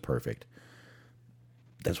everything was perfect.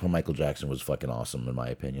 That's why Michael Jackson was fucking awesome, in my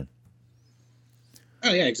opinion.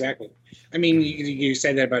 Oh, yeah, exactly. I mean, you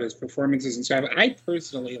said that about his performances and stuff. I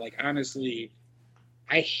personally, like, honestly,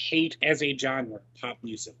 I hate as a genre pop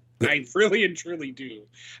music. I really and truly do.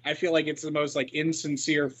 I feel like it's the most, like,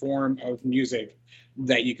 insincere form of music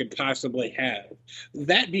that you could possibly have.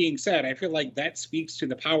 That being said, I feel like that speaks to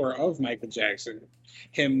the power of Michael Jackson,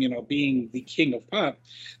 him, you know, being the king of pop,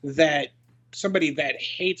 that somebody that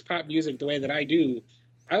hates pop music the way that I do,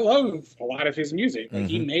 I love a lot of his music. Like,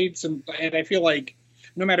 he made some, and I feel like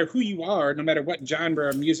no matter who you are, no matter what genre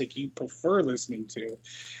of music you prefer listening to,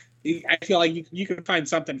 I feel like you can find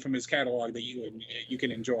something from his catalog that you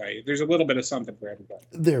can enjoy. There's a little bit of something for everybody.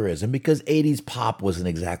 There is, and because 80s pop wasn't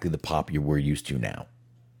exactly the pop we're used to now.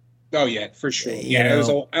 Oh, yeah, for sure. Yeah, it was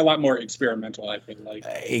a lot more experimental, I feel like.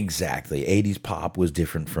 Exactly. 80s pop was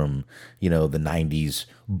different from, you know, the 90s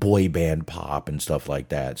boy band pop and stuff like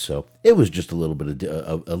that. So it was just a little bit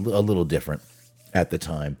of a little different at the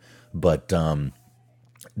time. But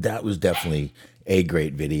that was definitely a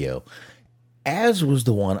great video, as was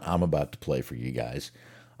the one I'm about to play for you guys.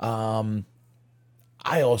 I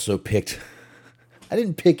also picked... I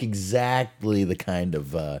didn't pick exactly the kind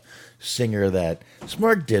of singer that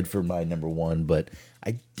Smart did for my number one, but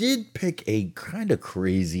I did pick a kind of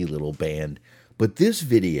crazy little band. But this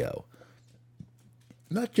video,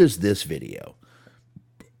 not just this video,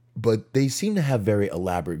 But they seem to have very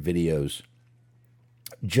elaborate videos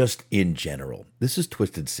just in general. This is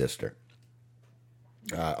Twisted Sister.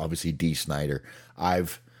 Obviously, Dee Snider.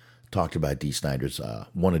 I've talked about Dee Snider's,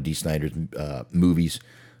 one of Dee Snider's movies,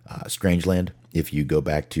 Strangeland. If you go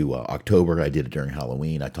back to October, I did it during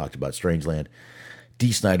Halloween. I talked about Strangeland.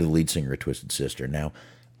 Dee Snider, the lead singer of Twisted Sister. Now,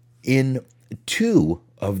 in 2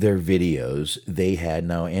 of their videos, they had,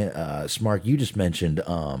 now, Smark, you just mentioned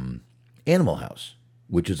Animal House,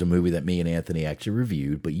 which is a movie that me and Anthony actually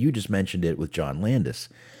reviewed, but you just mentioned it with John Landis.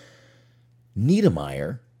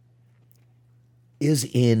 Niedermeyer is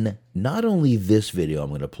in not only this video I'm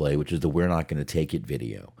going to play, which is the We're Not Going to Take It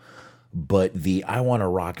video, but the I Want to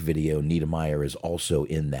Rock video. Niedermeyer is also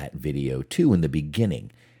in that video too in the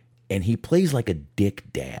beginning. And he plays like a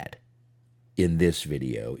dick dad in this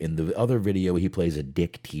video. In the other video, he plays a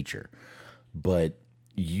dick teacher. But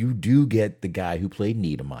you do get the guy who played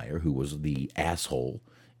Niedermeyer, who was the asshole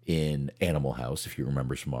in Animal House, if you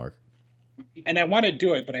remember, Smart. And I want to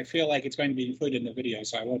do it, but I feel like it's going to be included in the video,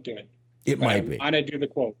 so I won't do it. It might be. I want to do the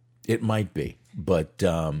quote. It might be. But,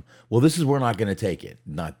 well, this is We're Not Going to Take It.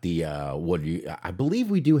 Not the, what are you, I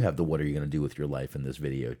believe we do have the What Are You Going to Do With Your Life in this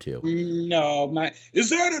video, too. No,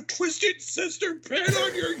 is that a Twisted Sister pin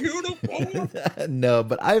on your uniform? No,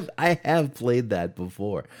 but I have played that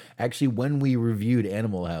before. Actually, when we reviewed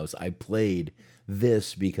Animal House, I played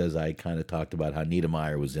this because I kind of talked about how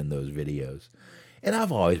Niedermeyer was in those videos. And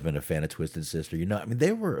I've always been a fan of Twisted Sister. You know, I mean,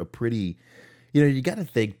 they were a pretty, you know, you got to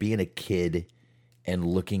think being a kid and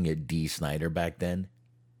looking at Dee Snider back then,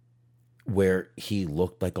 where he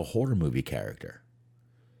looked like a horror movie character.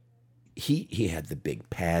 He had the big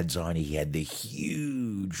pads on, he had the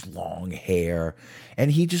huge long hair,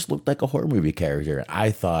 and he just looked like a horror movie character.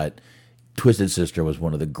 I thought Twisted Sister was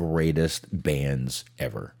one of the greatest bands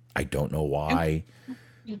ever. I don't know why.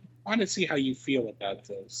 I want to see how you feel about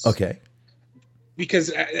this. Okay.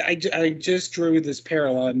 Because I just drew this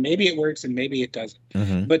parallel, and maybe it works and maybe it doesn't.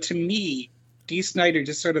 Mm-hmm. But to me, Dee Snider,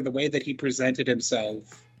 just sort of the way that he presented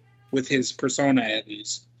himself with his persona, at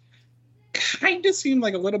least, kind of seemed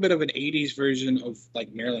like a little bit of an 80s version of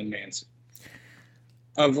like Marilyn Manson.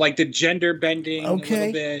 Of like the gender bending a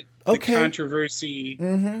little bit, the controversy.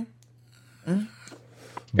 Mm-hmm.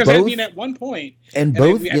 Because I mean, at one point, and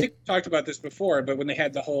both, I think we talked about this before, but when they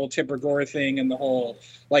had the whole Tipper Gore thing and the whole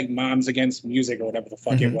like Moms Against Music or whatever the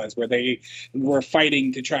fuck it was, where they were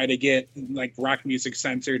fighting to try to get like rock music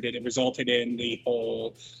censored, and it resulted in the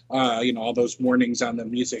whole, you know, all those warnings on the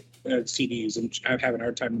music CDs, and I'm having a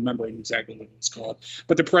hard time remembering exactly what it's called,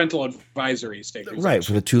 but the parental advisory stickers, right,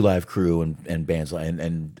 for the Two Live Crew and bands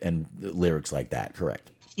and lyrics like that, correct.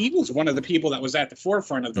 He was one of the people that was at the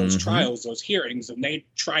forefront of those trials, those hearings, and they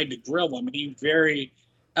tried to grill him, and he very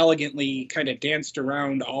elegantly kind of danced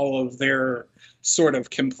around all of their sort of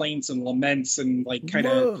complaints and laments, and like kind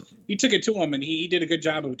of he took it to him, and he did a good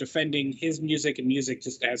job of defending his music and music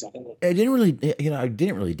just as a whole. I didn't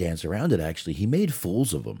really dance around it. Actually, he made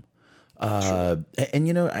fools of them. And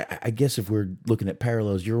you know, I guess if we're looking at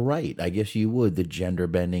parallels, you're right. I guess you would, the gender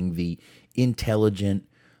bending, the intelligence,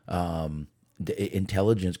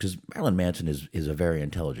 because Marilyn Manson is a very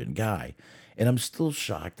intelligent guy. And I'm still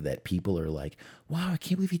shocked that people are like, wow, I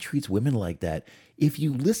can't believe he treats women like that. If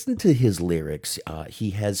you listen to his lyrics,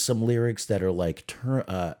 he has some lyrics that are like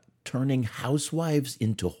turning housewives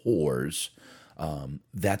into whores.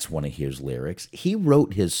 That's one of his lyrics. He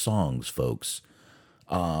wrote his songs, folks.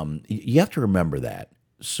 You have to remember that.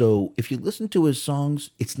 So if you listen to his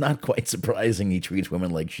songs, it's not quite surprising he treats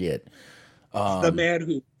women like shit. The man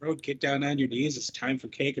who wrote "Get Down on Your Knees," "It's Time for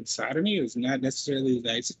Cake and Sodomy" is not necessarily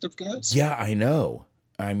the nicest of guys. Yeah, I know.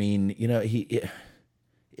 I mean, you know,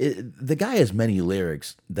 the guy has many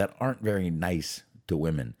lyrics that aren't very nice to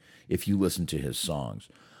women if you listen to his songs.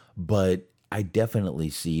 But I definitely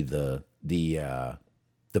see the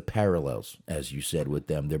parallels, as you said, with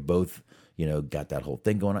them. They're both, you know, got that whole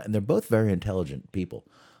thing going on, and they're both very intelligent people.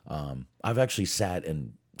 I've actually sat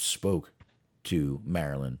and spoke to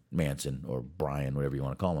Marilyn Manson, or Brian, whatever you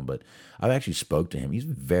want to call him, but I've actually spoke to him. He's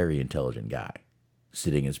a very intelligent guy.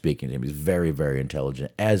 Sitting and speaking to him, he's very, very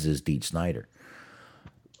intelligent, as is Dee Snider.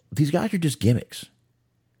 These guys are just gimmicks.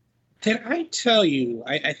 Did I tell you,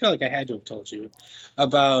 I feel like I had to have told you,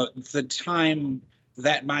 about the time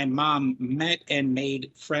that my mom met and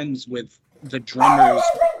made friends with the drummer's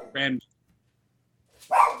grandmother?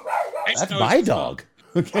 That's my dog.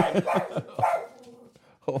 Okay.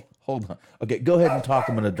 Hold on. Okay, go ahead and talk.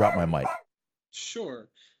 I'm going to drop my mic. Sure.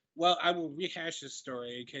 Well, I will rehash this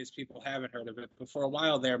story in case people haven't heard of it. But for a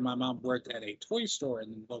while there, my mom worked at a toy store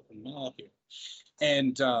in the local mall here.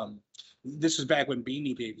 And this was back when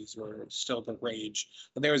Beanie Babies were still the rage.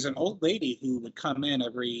 But there was an old lady who would come in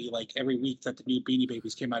every week that the new Beanie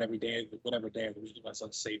Babies came out every day, whatever day of the week it was,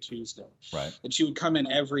 let's say Tuesday. Right. And she would come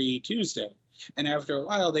in every Tuesday. And after a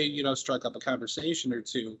while, they, struck up a conversation or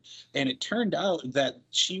two. And it turned out that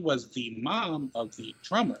she was the mom of the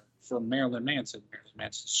drummer for Marilyn Manson. Marilyn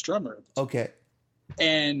Manson's drummer. Okay.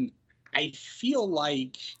 And I feel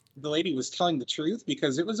like the lady was telling the truth,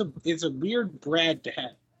 because it's a weird brag to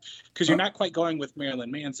have, because you're not quite going with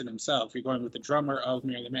Marilyn Manson himself. You're going with the drummer of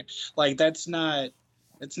Marilyn Manson. Like, that's not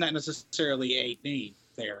necessarily a name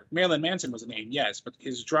there. Marilyn Manson was a name, yes, but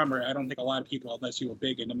his drummer, I don't think a lot of people, unless you were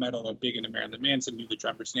big into metal or big into Marilyn Manson, knew the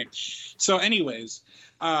drummer's name. So anyways,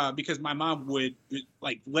 because my mom would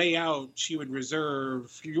lay out, she would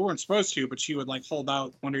reserve, you weren't supposed to, but she would hold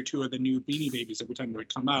out one or two of the new Beanie Babies every time they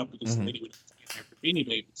would come out, because the lady would have for Beanie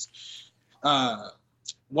Babies.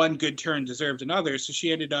 One good turn deserved another, so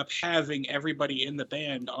she ended up having everybody in the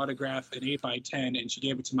band autograph an 8x10, and she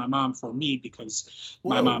gave it to my mom for me, because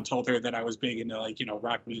my mom told her that I was big into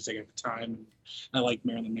rock music at the time. I liked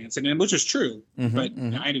Marilyn Manson, and which is true. But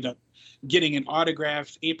I ended up getting an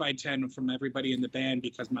autographed 8x10 from everybody in the band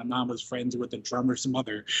because my mom was friends with the drummer's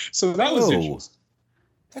mother. So that was interesting.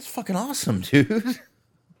 That's fucking awesome, dude.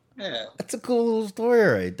 Yeah, that's a cool little story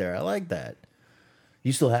right there. I like that.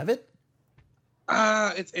 You still have it?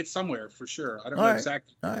 It's somewhere for sure. I don't know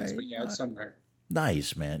exactly where it is, but yeah, it's somewhere.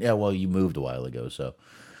 Nice, man. Yeah, well, you moved a while ago, so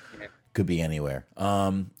could be anywhere.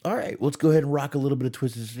 All right, let's go ahead and rock a little bit of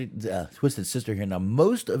Twisted Sister here. Now,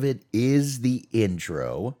 most of it is the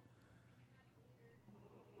intro,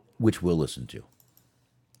 which we'll listen to.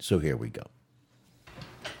 So here we go.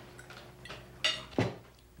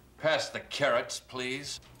 Pass the carrots,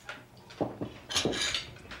 please. May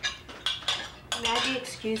I be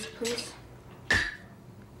excused, please?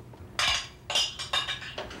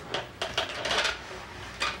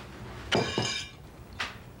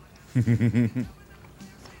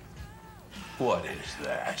 What is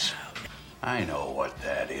that? I know what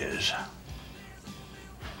that is.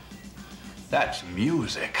 That's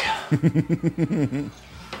music.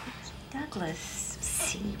 Douglas,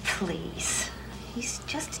 see, please. He's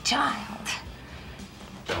just a child.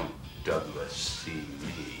 Don't Douglas see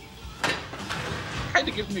me. Kind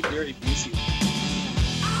of gives me Gary Busey.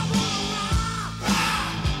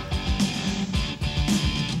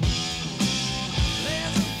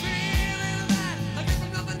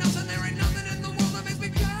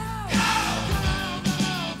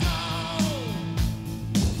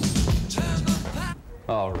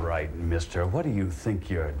 All right, mister, what do you think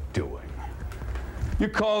you're doing? You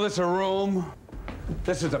call this a room?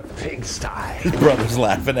 This is a pigsty. His brother's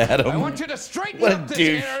laughing at him. I want you to straighten What a up this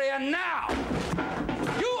douche. area now.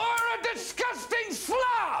 You are a disgusting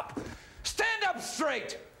slob. Stand up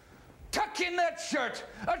straight. Tuck in that shirt.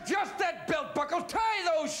 Adjust that belt buckle. Tie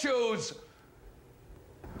those shoes.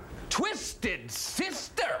 Twisted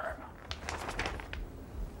Sister.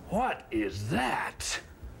 What is that?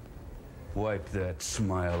 Wipe that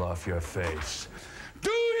smile off your face. Do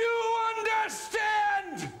you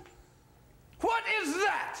understand? What is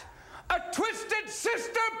that? A Twisted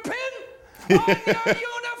Sister pin on your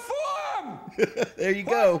uniform? There you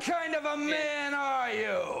go. What kind of a man are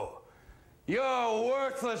you? You're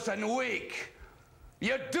worthless and weak.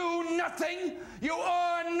 You do nothing. You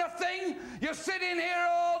are nothing. You sit in here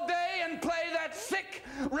all day and play that sick,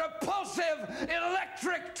 repulsive,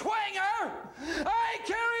 electric twanger. I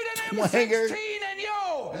carried an Twanger. M16 and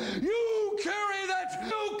you carry that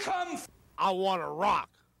new I want to rock.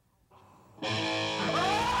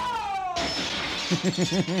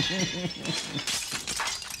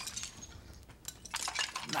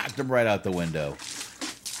 Knocked him right out the window.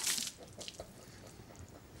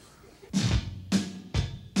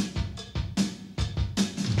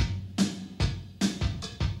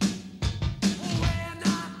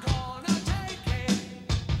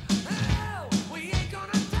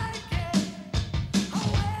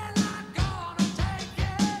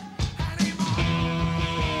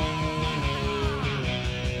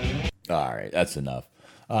 All right, that's enough.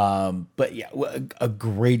 But yeah, a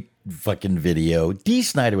great fucking video. Dee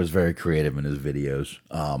Snider was very creative in his videos,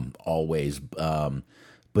 always.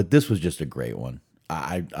 But this was just a great one.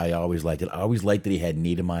 I always liked it. I always liked that he had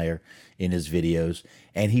Niedermeyer in his videos,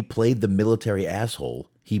 and he played the military asshole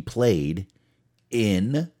he played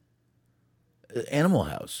in Animal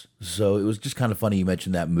House. So it was just kind of funny you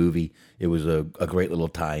mentioned that movie. It was a great little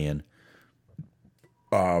tie-in.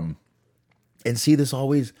 And see, this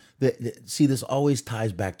always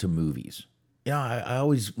ties back to movies. You know, I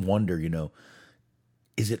always wonder,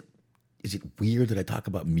 is it weird that I talk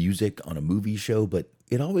about music on a movie show, but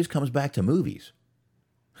it always comes back to movies.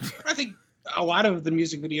 I think a lot of the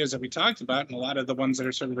music videos that we talked about and a lot of the ones that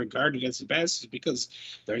are sort of regarded as the best is because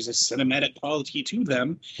there's a cinematic quality to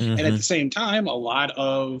them. And at the same time, a lot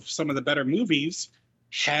of some of the better movies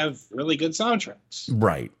have really good soundtracks.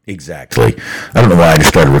 Right, exactly. I don't know why I just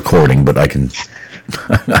started recording, but I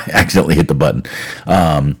I accidentally hit the button.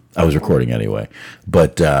 I was recording anyway.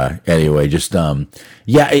 But anyway, just,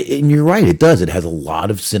 yeah, and you're right, it does. It has a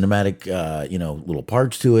lot of cinematic, little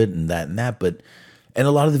parts to it and that, but, and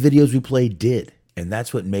a lot of the videos we played did. And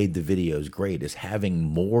that's what made the videos great, is having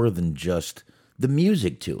more than just the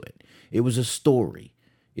music to it. It was a story.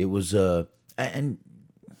 It was and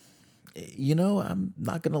I'm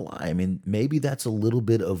not gonna lie. I mean, maybe that's a little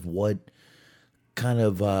bit of what kind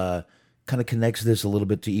of connects this a little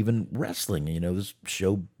bit to even wrestling. This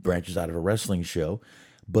show branches out of a wrestling show,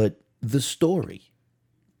 but the story,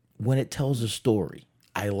 when it tells a story,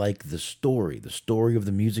 I like the story of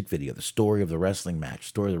the music video, the story of the wrestling match, the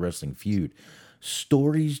story of the wrestling feud.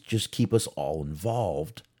 Stories just keep us all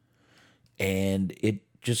involved, and it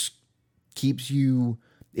just keeps you.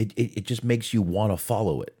 It just makes you want to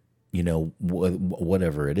follow it.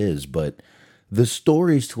 Whatever it is, but the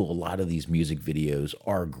stories to a lot of these music videos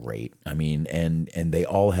are great. I mean, and they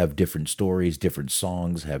all have different stories, different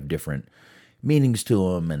songs have different meanings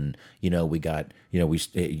to them. And, we got,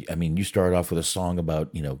 you start off with a song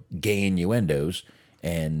about, gay innuendos,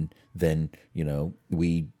 and then,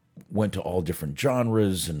 we went to all different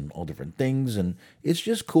genres and all different things. And it's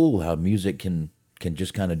just cool how music can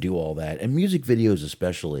just kind of do all that. And music videos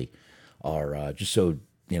especially are just so,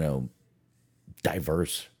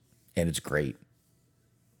 diverse, and it's great.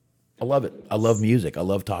 I love it. I love music. I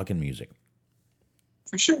love talking music.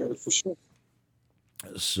 For sure.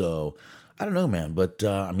 So, I don't know, man, but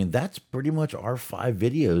that's pretty much our 5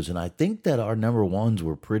 videos, and I think that our number ones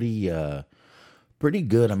were pretty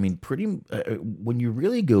good. I mean, when you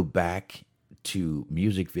really go back to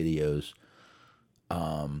music videos,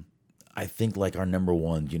 I think like our number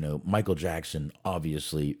ones, Michael Jackson,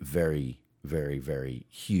 obviously very, very, very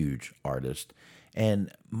huge artist.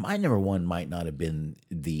 And my number one might not have been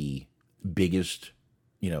the biggest,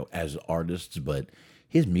 as artists, but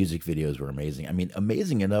his music videos were amazing. I mean,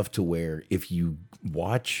 amazing enough to where if you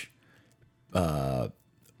watch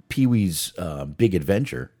Pee-wee's Big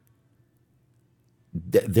Adventure,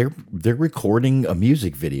 they're recording a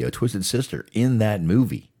music video, Twisted Sister, in that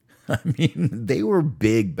movie. I mean, they were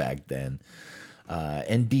big back then.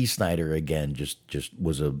 And Dee Snider, again, just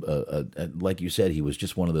was a like you said, he was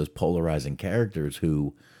just one of those polarizing characters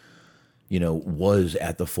who, was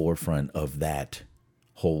at the forefront of that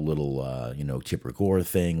whole little, Tipper Gore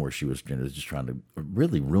thing where she was just trying to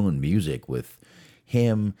really ruin music with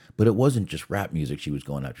him. But it wasn't just rap music she was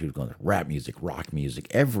going after. She was going to rap music, rock music,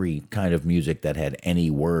 every kind of music that had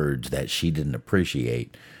any words that she didn't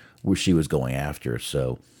appreciate, where she was going after.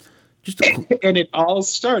 So... and it all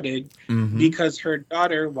started because her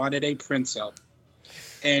daughter wanted a Prince album.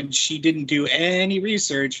 And she didn't do any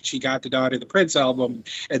research. She got the daughter the Prince album.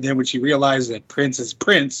 And then when she realized that Prince is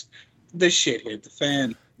Prince, the shit hit the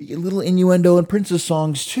fan. A little innuendo in Prince's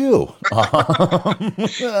songs, too.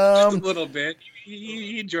 Just a little bit.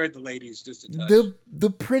 He enjoyed the ladies just a touch. The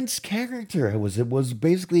Prince character it was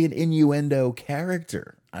basically an innuendo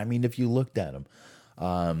character. I mean, if you looked at him.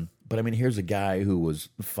 But I mean, here's a guy who was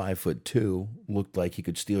 5'2", looked like he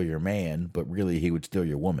could steal your man, but really he would steal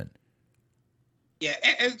your woman. Yeah,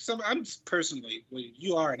 and so I'm personally, well,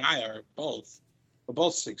 you are and I are both. We're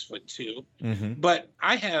both 6'2", but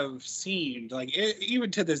I have seen, like, even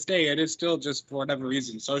to this day, it is still just for whatever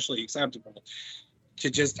reason socially acceptable to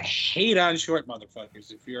just hate on short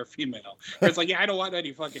motherfuckers if you're a female. Or it's like, yeah, I don't want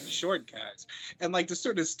any fucking short guys, and like the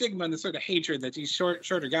sort of stigma and the sort of hatred that these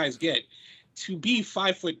shorter guys get. To be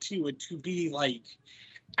 5'2" and to be like,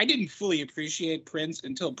 I didn't fully appreciate Prince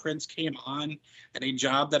until Prince came on at a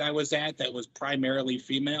job that I was at that was primarily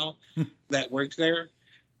female that worked there.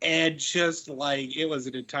 And just like, it was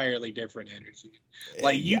an entirely different energy.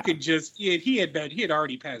 Like you could just, he had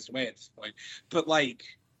already passed away at this point, but like,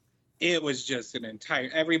 it was just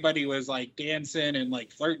everybody was like dancing and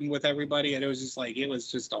like flirting with everybody. And it was just like, it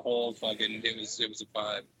was just a whole fucking, it was a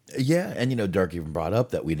vibe. Yeah. And, Dark even brought up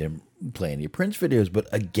that we didn't play any Prince videos, but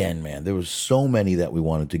again, man, there was so many that we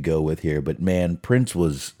wanted to go with here, but man, Prince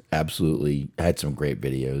was absolutely had some great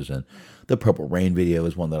videos, and the Purple Rain video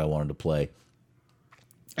is one that I wanted to play.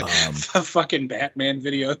 Fucking Batman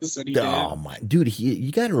videos that he did. Oh my dude,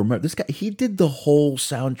 you got to remember this guy. He did the whole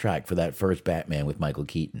soundtrack for that first Batman with Michael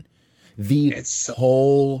Keaton. The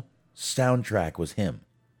whole soundtrack was him.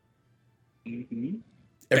 Mm-hmm.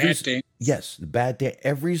 Yes, the Bad Day.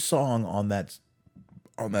 Every song on that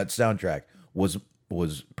on that soundtrack was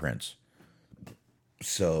Prince.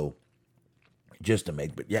 So just to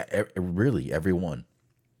make, but yeah, really everyone.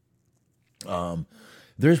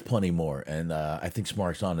 There's plenty more, and I think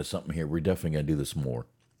Smark's on to something here. We're definitely gonna do this more,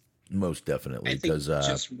 most definitely, because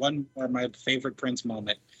just one more my favorite Prince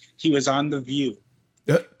moment. He was on The View,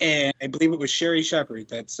 and I believe it was Sherry Shepherd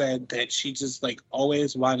that said that she just like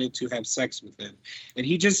always wanted to have sex with him, and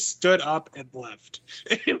he just stood up and left.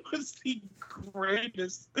 It was the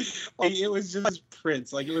greatest. Like, it was just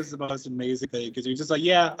Prince. Like, it was the most amazing thing because he was just like,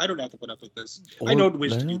 yeah, I don't have to put up with this. I don't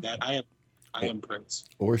wish to do that. I am Prince.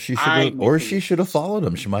 Or she should have followed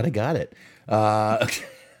him. She might have got it.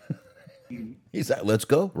 He's like, let's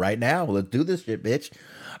go right now. Let's do this shit, bitch.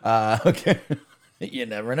 Okay. You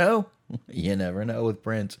never know. You never know with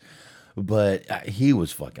Prince. But he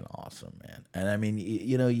was fucking awesome, man. And I mean,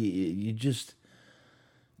 you just,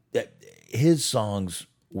 his songs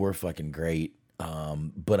were fucking great.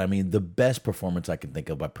 But I mean, the best performance I can think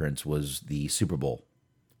of by Prince was the Super Bowl,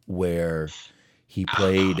 where he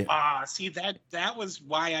played. See, that was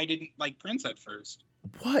why I didn't like Prince at first.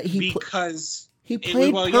 What? Because he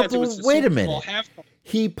played Purple. Yes, wait a minute.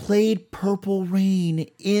 He played Purple Rain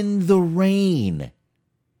in the rain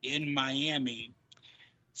in Miami.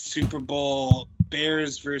 Super Bowl,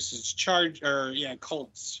 Bears versus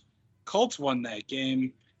Colts. Colts won that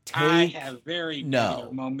game. I have very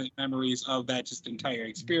negative memories of that just entire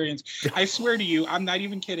experience. I swear to you, I'm not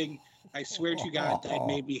even kidding. I swear to God, that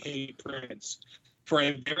made me hate Prince for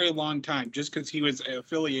a very long time, just because he was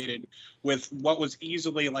affiliated with what was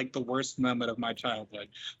easily like the worst moment of my childhood.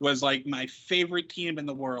 Was like my favorite team in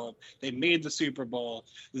the world. They made the Super Bowl.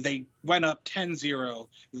 They went up 10-0.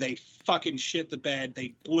 They fucking shit the bed.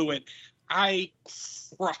 They blew it. I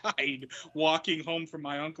cried walking home from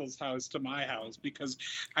my uncle's house to my house because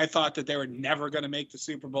I thought that they were never going to make the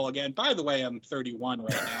Super Bowl again. By the way, I'm 31 right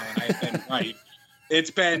now, and I've been right.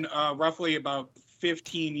 It's been roughly about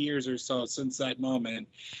 15 years or so since that moment.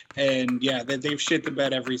 And yeah, they've shit the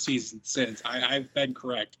bed every season since. I've been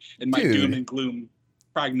correct in my doom and gloom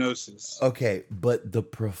prognosis. Okay, but the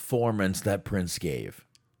performance that Prince gave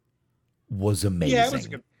was amazing. Yeah, it was a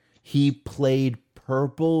good. He played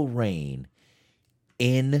Purple Rain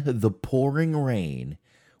in the pouring rain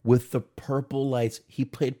with the purple lights. He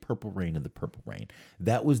played Purple Rain in the purple rain.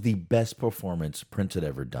 That was the best performance Prince had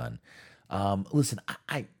ever done. Listen,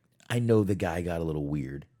 I know the guy got a little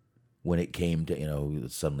weird when it came to,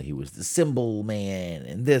 suddenly he was the cymbal man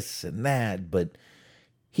and this and that, but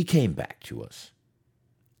he came back to us.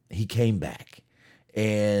 He came back.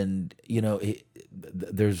 And, the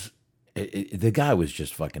guy was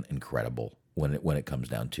just fucking incredible when it comes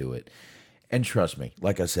down to it. And trust me,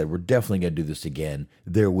 like I said, we're definitely going to do this again.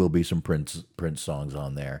 There will be some Prince songs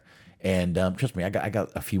on there. And trust me, I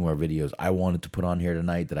got a few more videos I wanted to put on here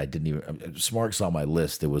tonight that I didn't even. Smart saw my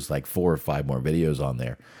list. There was like 4 or 5 more videos on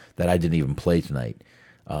there that I didn't even play tonight.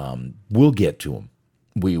 We'll get to them.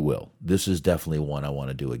 We will. This is definitely one I want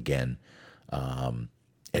to do again. And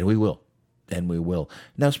we will. And we will.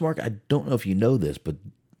 Now, Smart, I don't know if you know this, but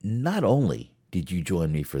not only did you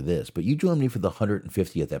join me for this, but you joined me for the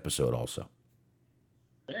 150th episode also.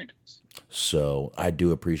 Very nice. So I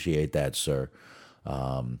do appreciate that, sir.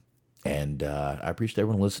 And I appreciate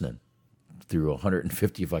everyone listening through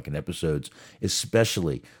 150 fucking episodes,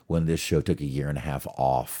 especially when this show took a year and a half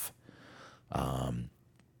off,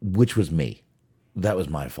 which was me. That was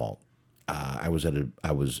my fault. I was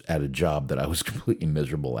at a job that I was completely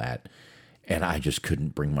miserable at, and I just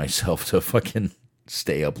couldn't bring myself to fucking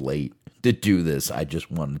stay up late to do this. I just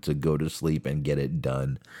wanted to go to sleep and get it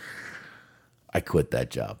done. I quit that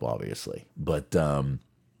job, obviously, but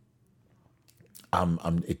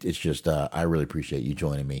it's just I really appreciate you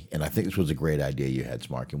joining me, and I think this was a great idea you had,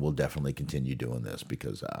 Smart, and we'll definitely continue doing this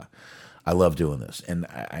because I love doing this. And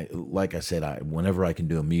I like I said, whenever I can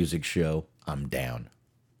do a music show, I'm down.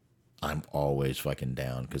 I'm always fucking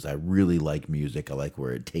down because I really like music. I like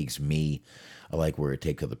where it takes me. I like where it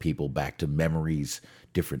takes other people back to memories,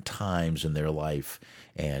 different times in their life.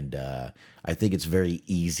 And I think it's very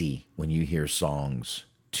easy when you hear songs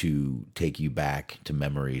to take you back to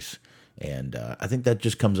memories. And I think that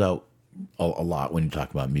just comes out a lot when you talk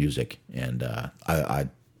about music. And I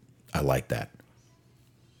like that.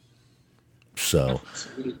 So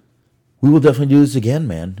we will definitely do this again,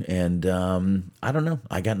 man. And I don't know.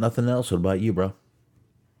 I got nothing else. What about you, bro?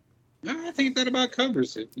 I think that about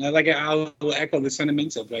covers it. I'll echo the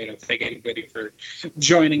sentiments of thank anybody for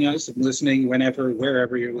joining us and listening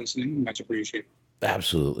wherever you're listening. Much appreciated.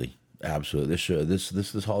 Absolutely. Absolutely.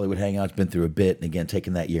 This Hollywood Hangout's been through a bit. And again,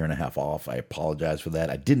 taking that year and a half off, I apologize for that.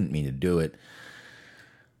 I didn't mean to do it.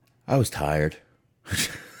 I was tired.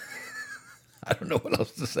 I don't know what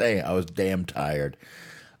else to say. I was damn tired.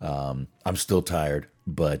 I'm still tired,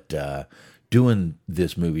 but doing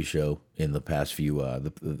this movie show in the past few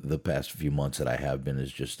the past few months that I have been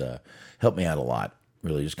has just helped me out a lot.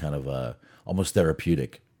 Really, just kind of almost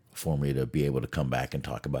therapeutic for me to be able to come back and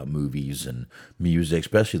talk about movies and music,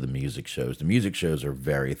 especially the music shows. The music shows are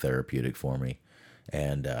very therapeutic for me,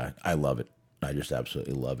 and I love it. I just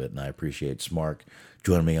absolutely love it, and I appreciate Smark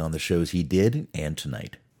joining me on the shows he did and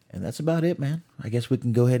tonight. And that's about it, man. I guess we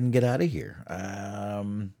can go ahead and get out of here.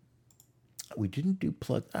 We didn't do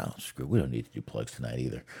plugs. Oh, screw. We don't need to do plugs tonight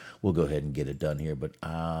either. We'll go ahead and get it done here. But,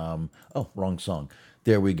 oh, wrong song.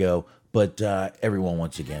 There we go. But everyone,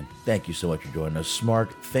 once again, thank you so much for joining us.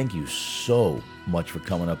 Smark, thank you so much for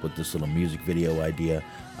coming up with this little music video idea.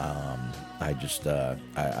 I just, I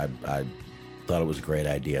thought it was a great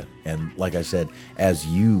idea. And like I said, as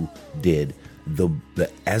you did,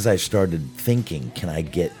 as I started thinking, can I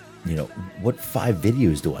get, what 5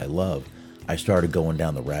 videos do I love? I started going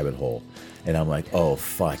down the rabbit hole, and I'm like, oh,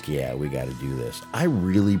 fuck yeah, we got to do this. I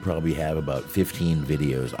really probably have about 15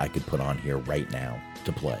 videos I could put on here right now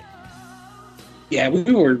to play. Yeah, we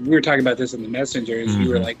were talking about this in the messengers. You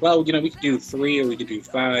were like, well, we could do 3 or we could do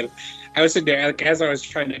 5. I was sitting there, like, as I was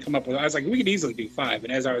trying to come up with, I was like, we could easily do 5.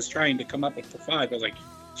 And as I was trying to come up with the 5, I was like,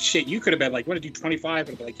 shit, you could have been like, want to do 25?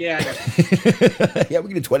 And I'd be like, yeah, I got yeah, we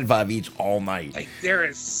can do 25 each all night. Like, there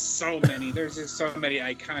is so many. There's just so many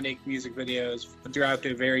iconic music videos throughout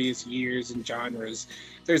the various years and genres.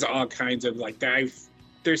 There's all kinds of, like,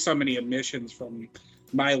 there's so many omissions from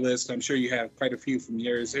my list. I'm sure you have quite a few from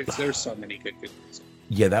yours. There's so many good videos.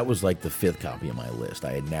 Yeah, that was like the 5th copy of my list.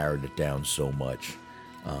 I had narrowed it down so much.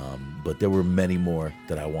 But there were many more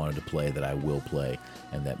that I wanted to play that I will play,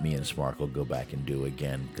 and that me and Smark will go back and do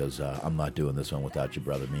again, because I'm not doing this one without you,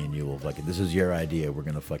 brother. Me and you will fucking, this is your idea. We're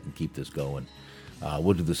going to fucking keep this going.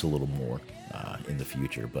 We'll do this a little more in the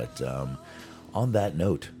future. But on that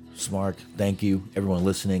note, Smark, thank you. Everyone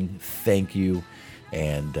listening, thank you.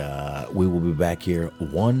 And we will be back here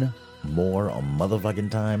one more motherfucking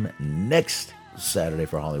time next Saturday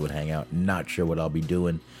for Hollywood Hangout. Not sure what I'll be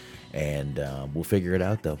doing, and we'll figure it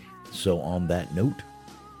out, though. So on that note,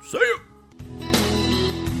 see ya!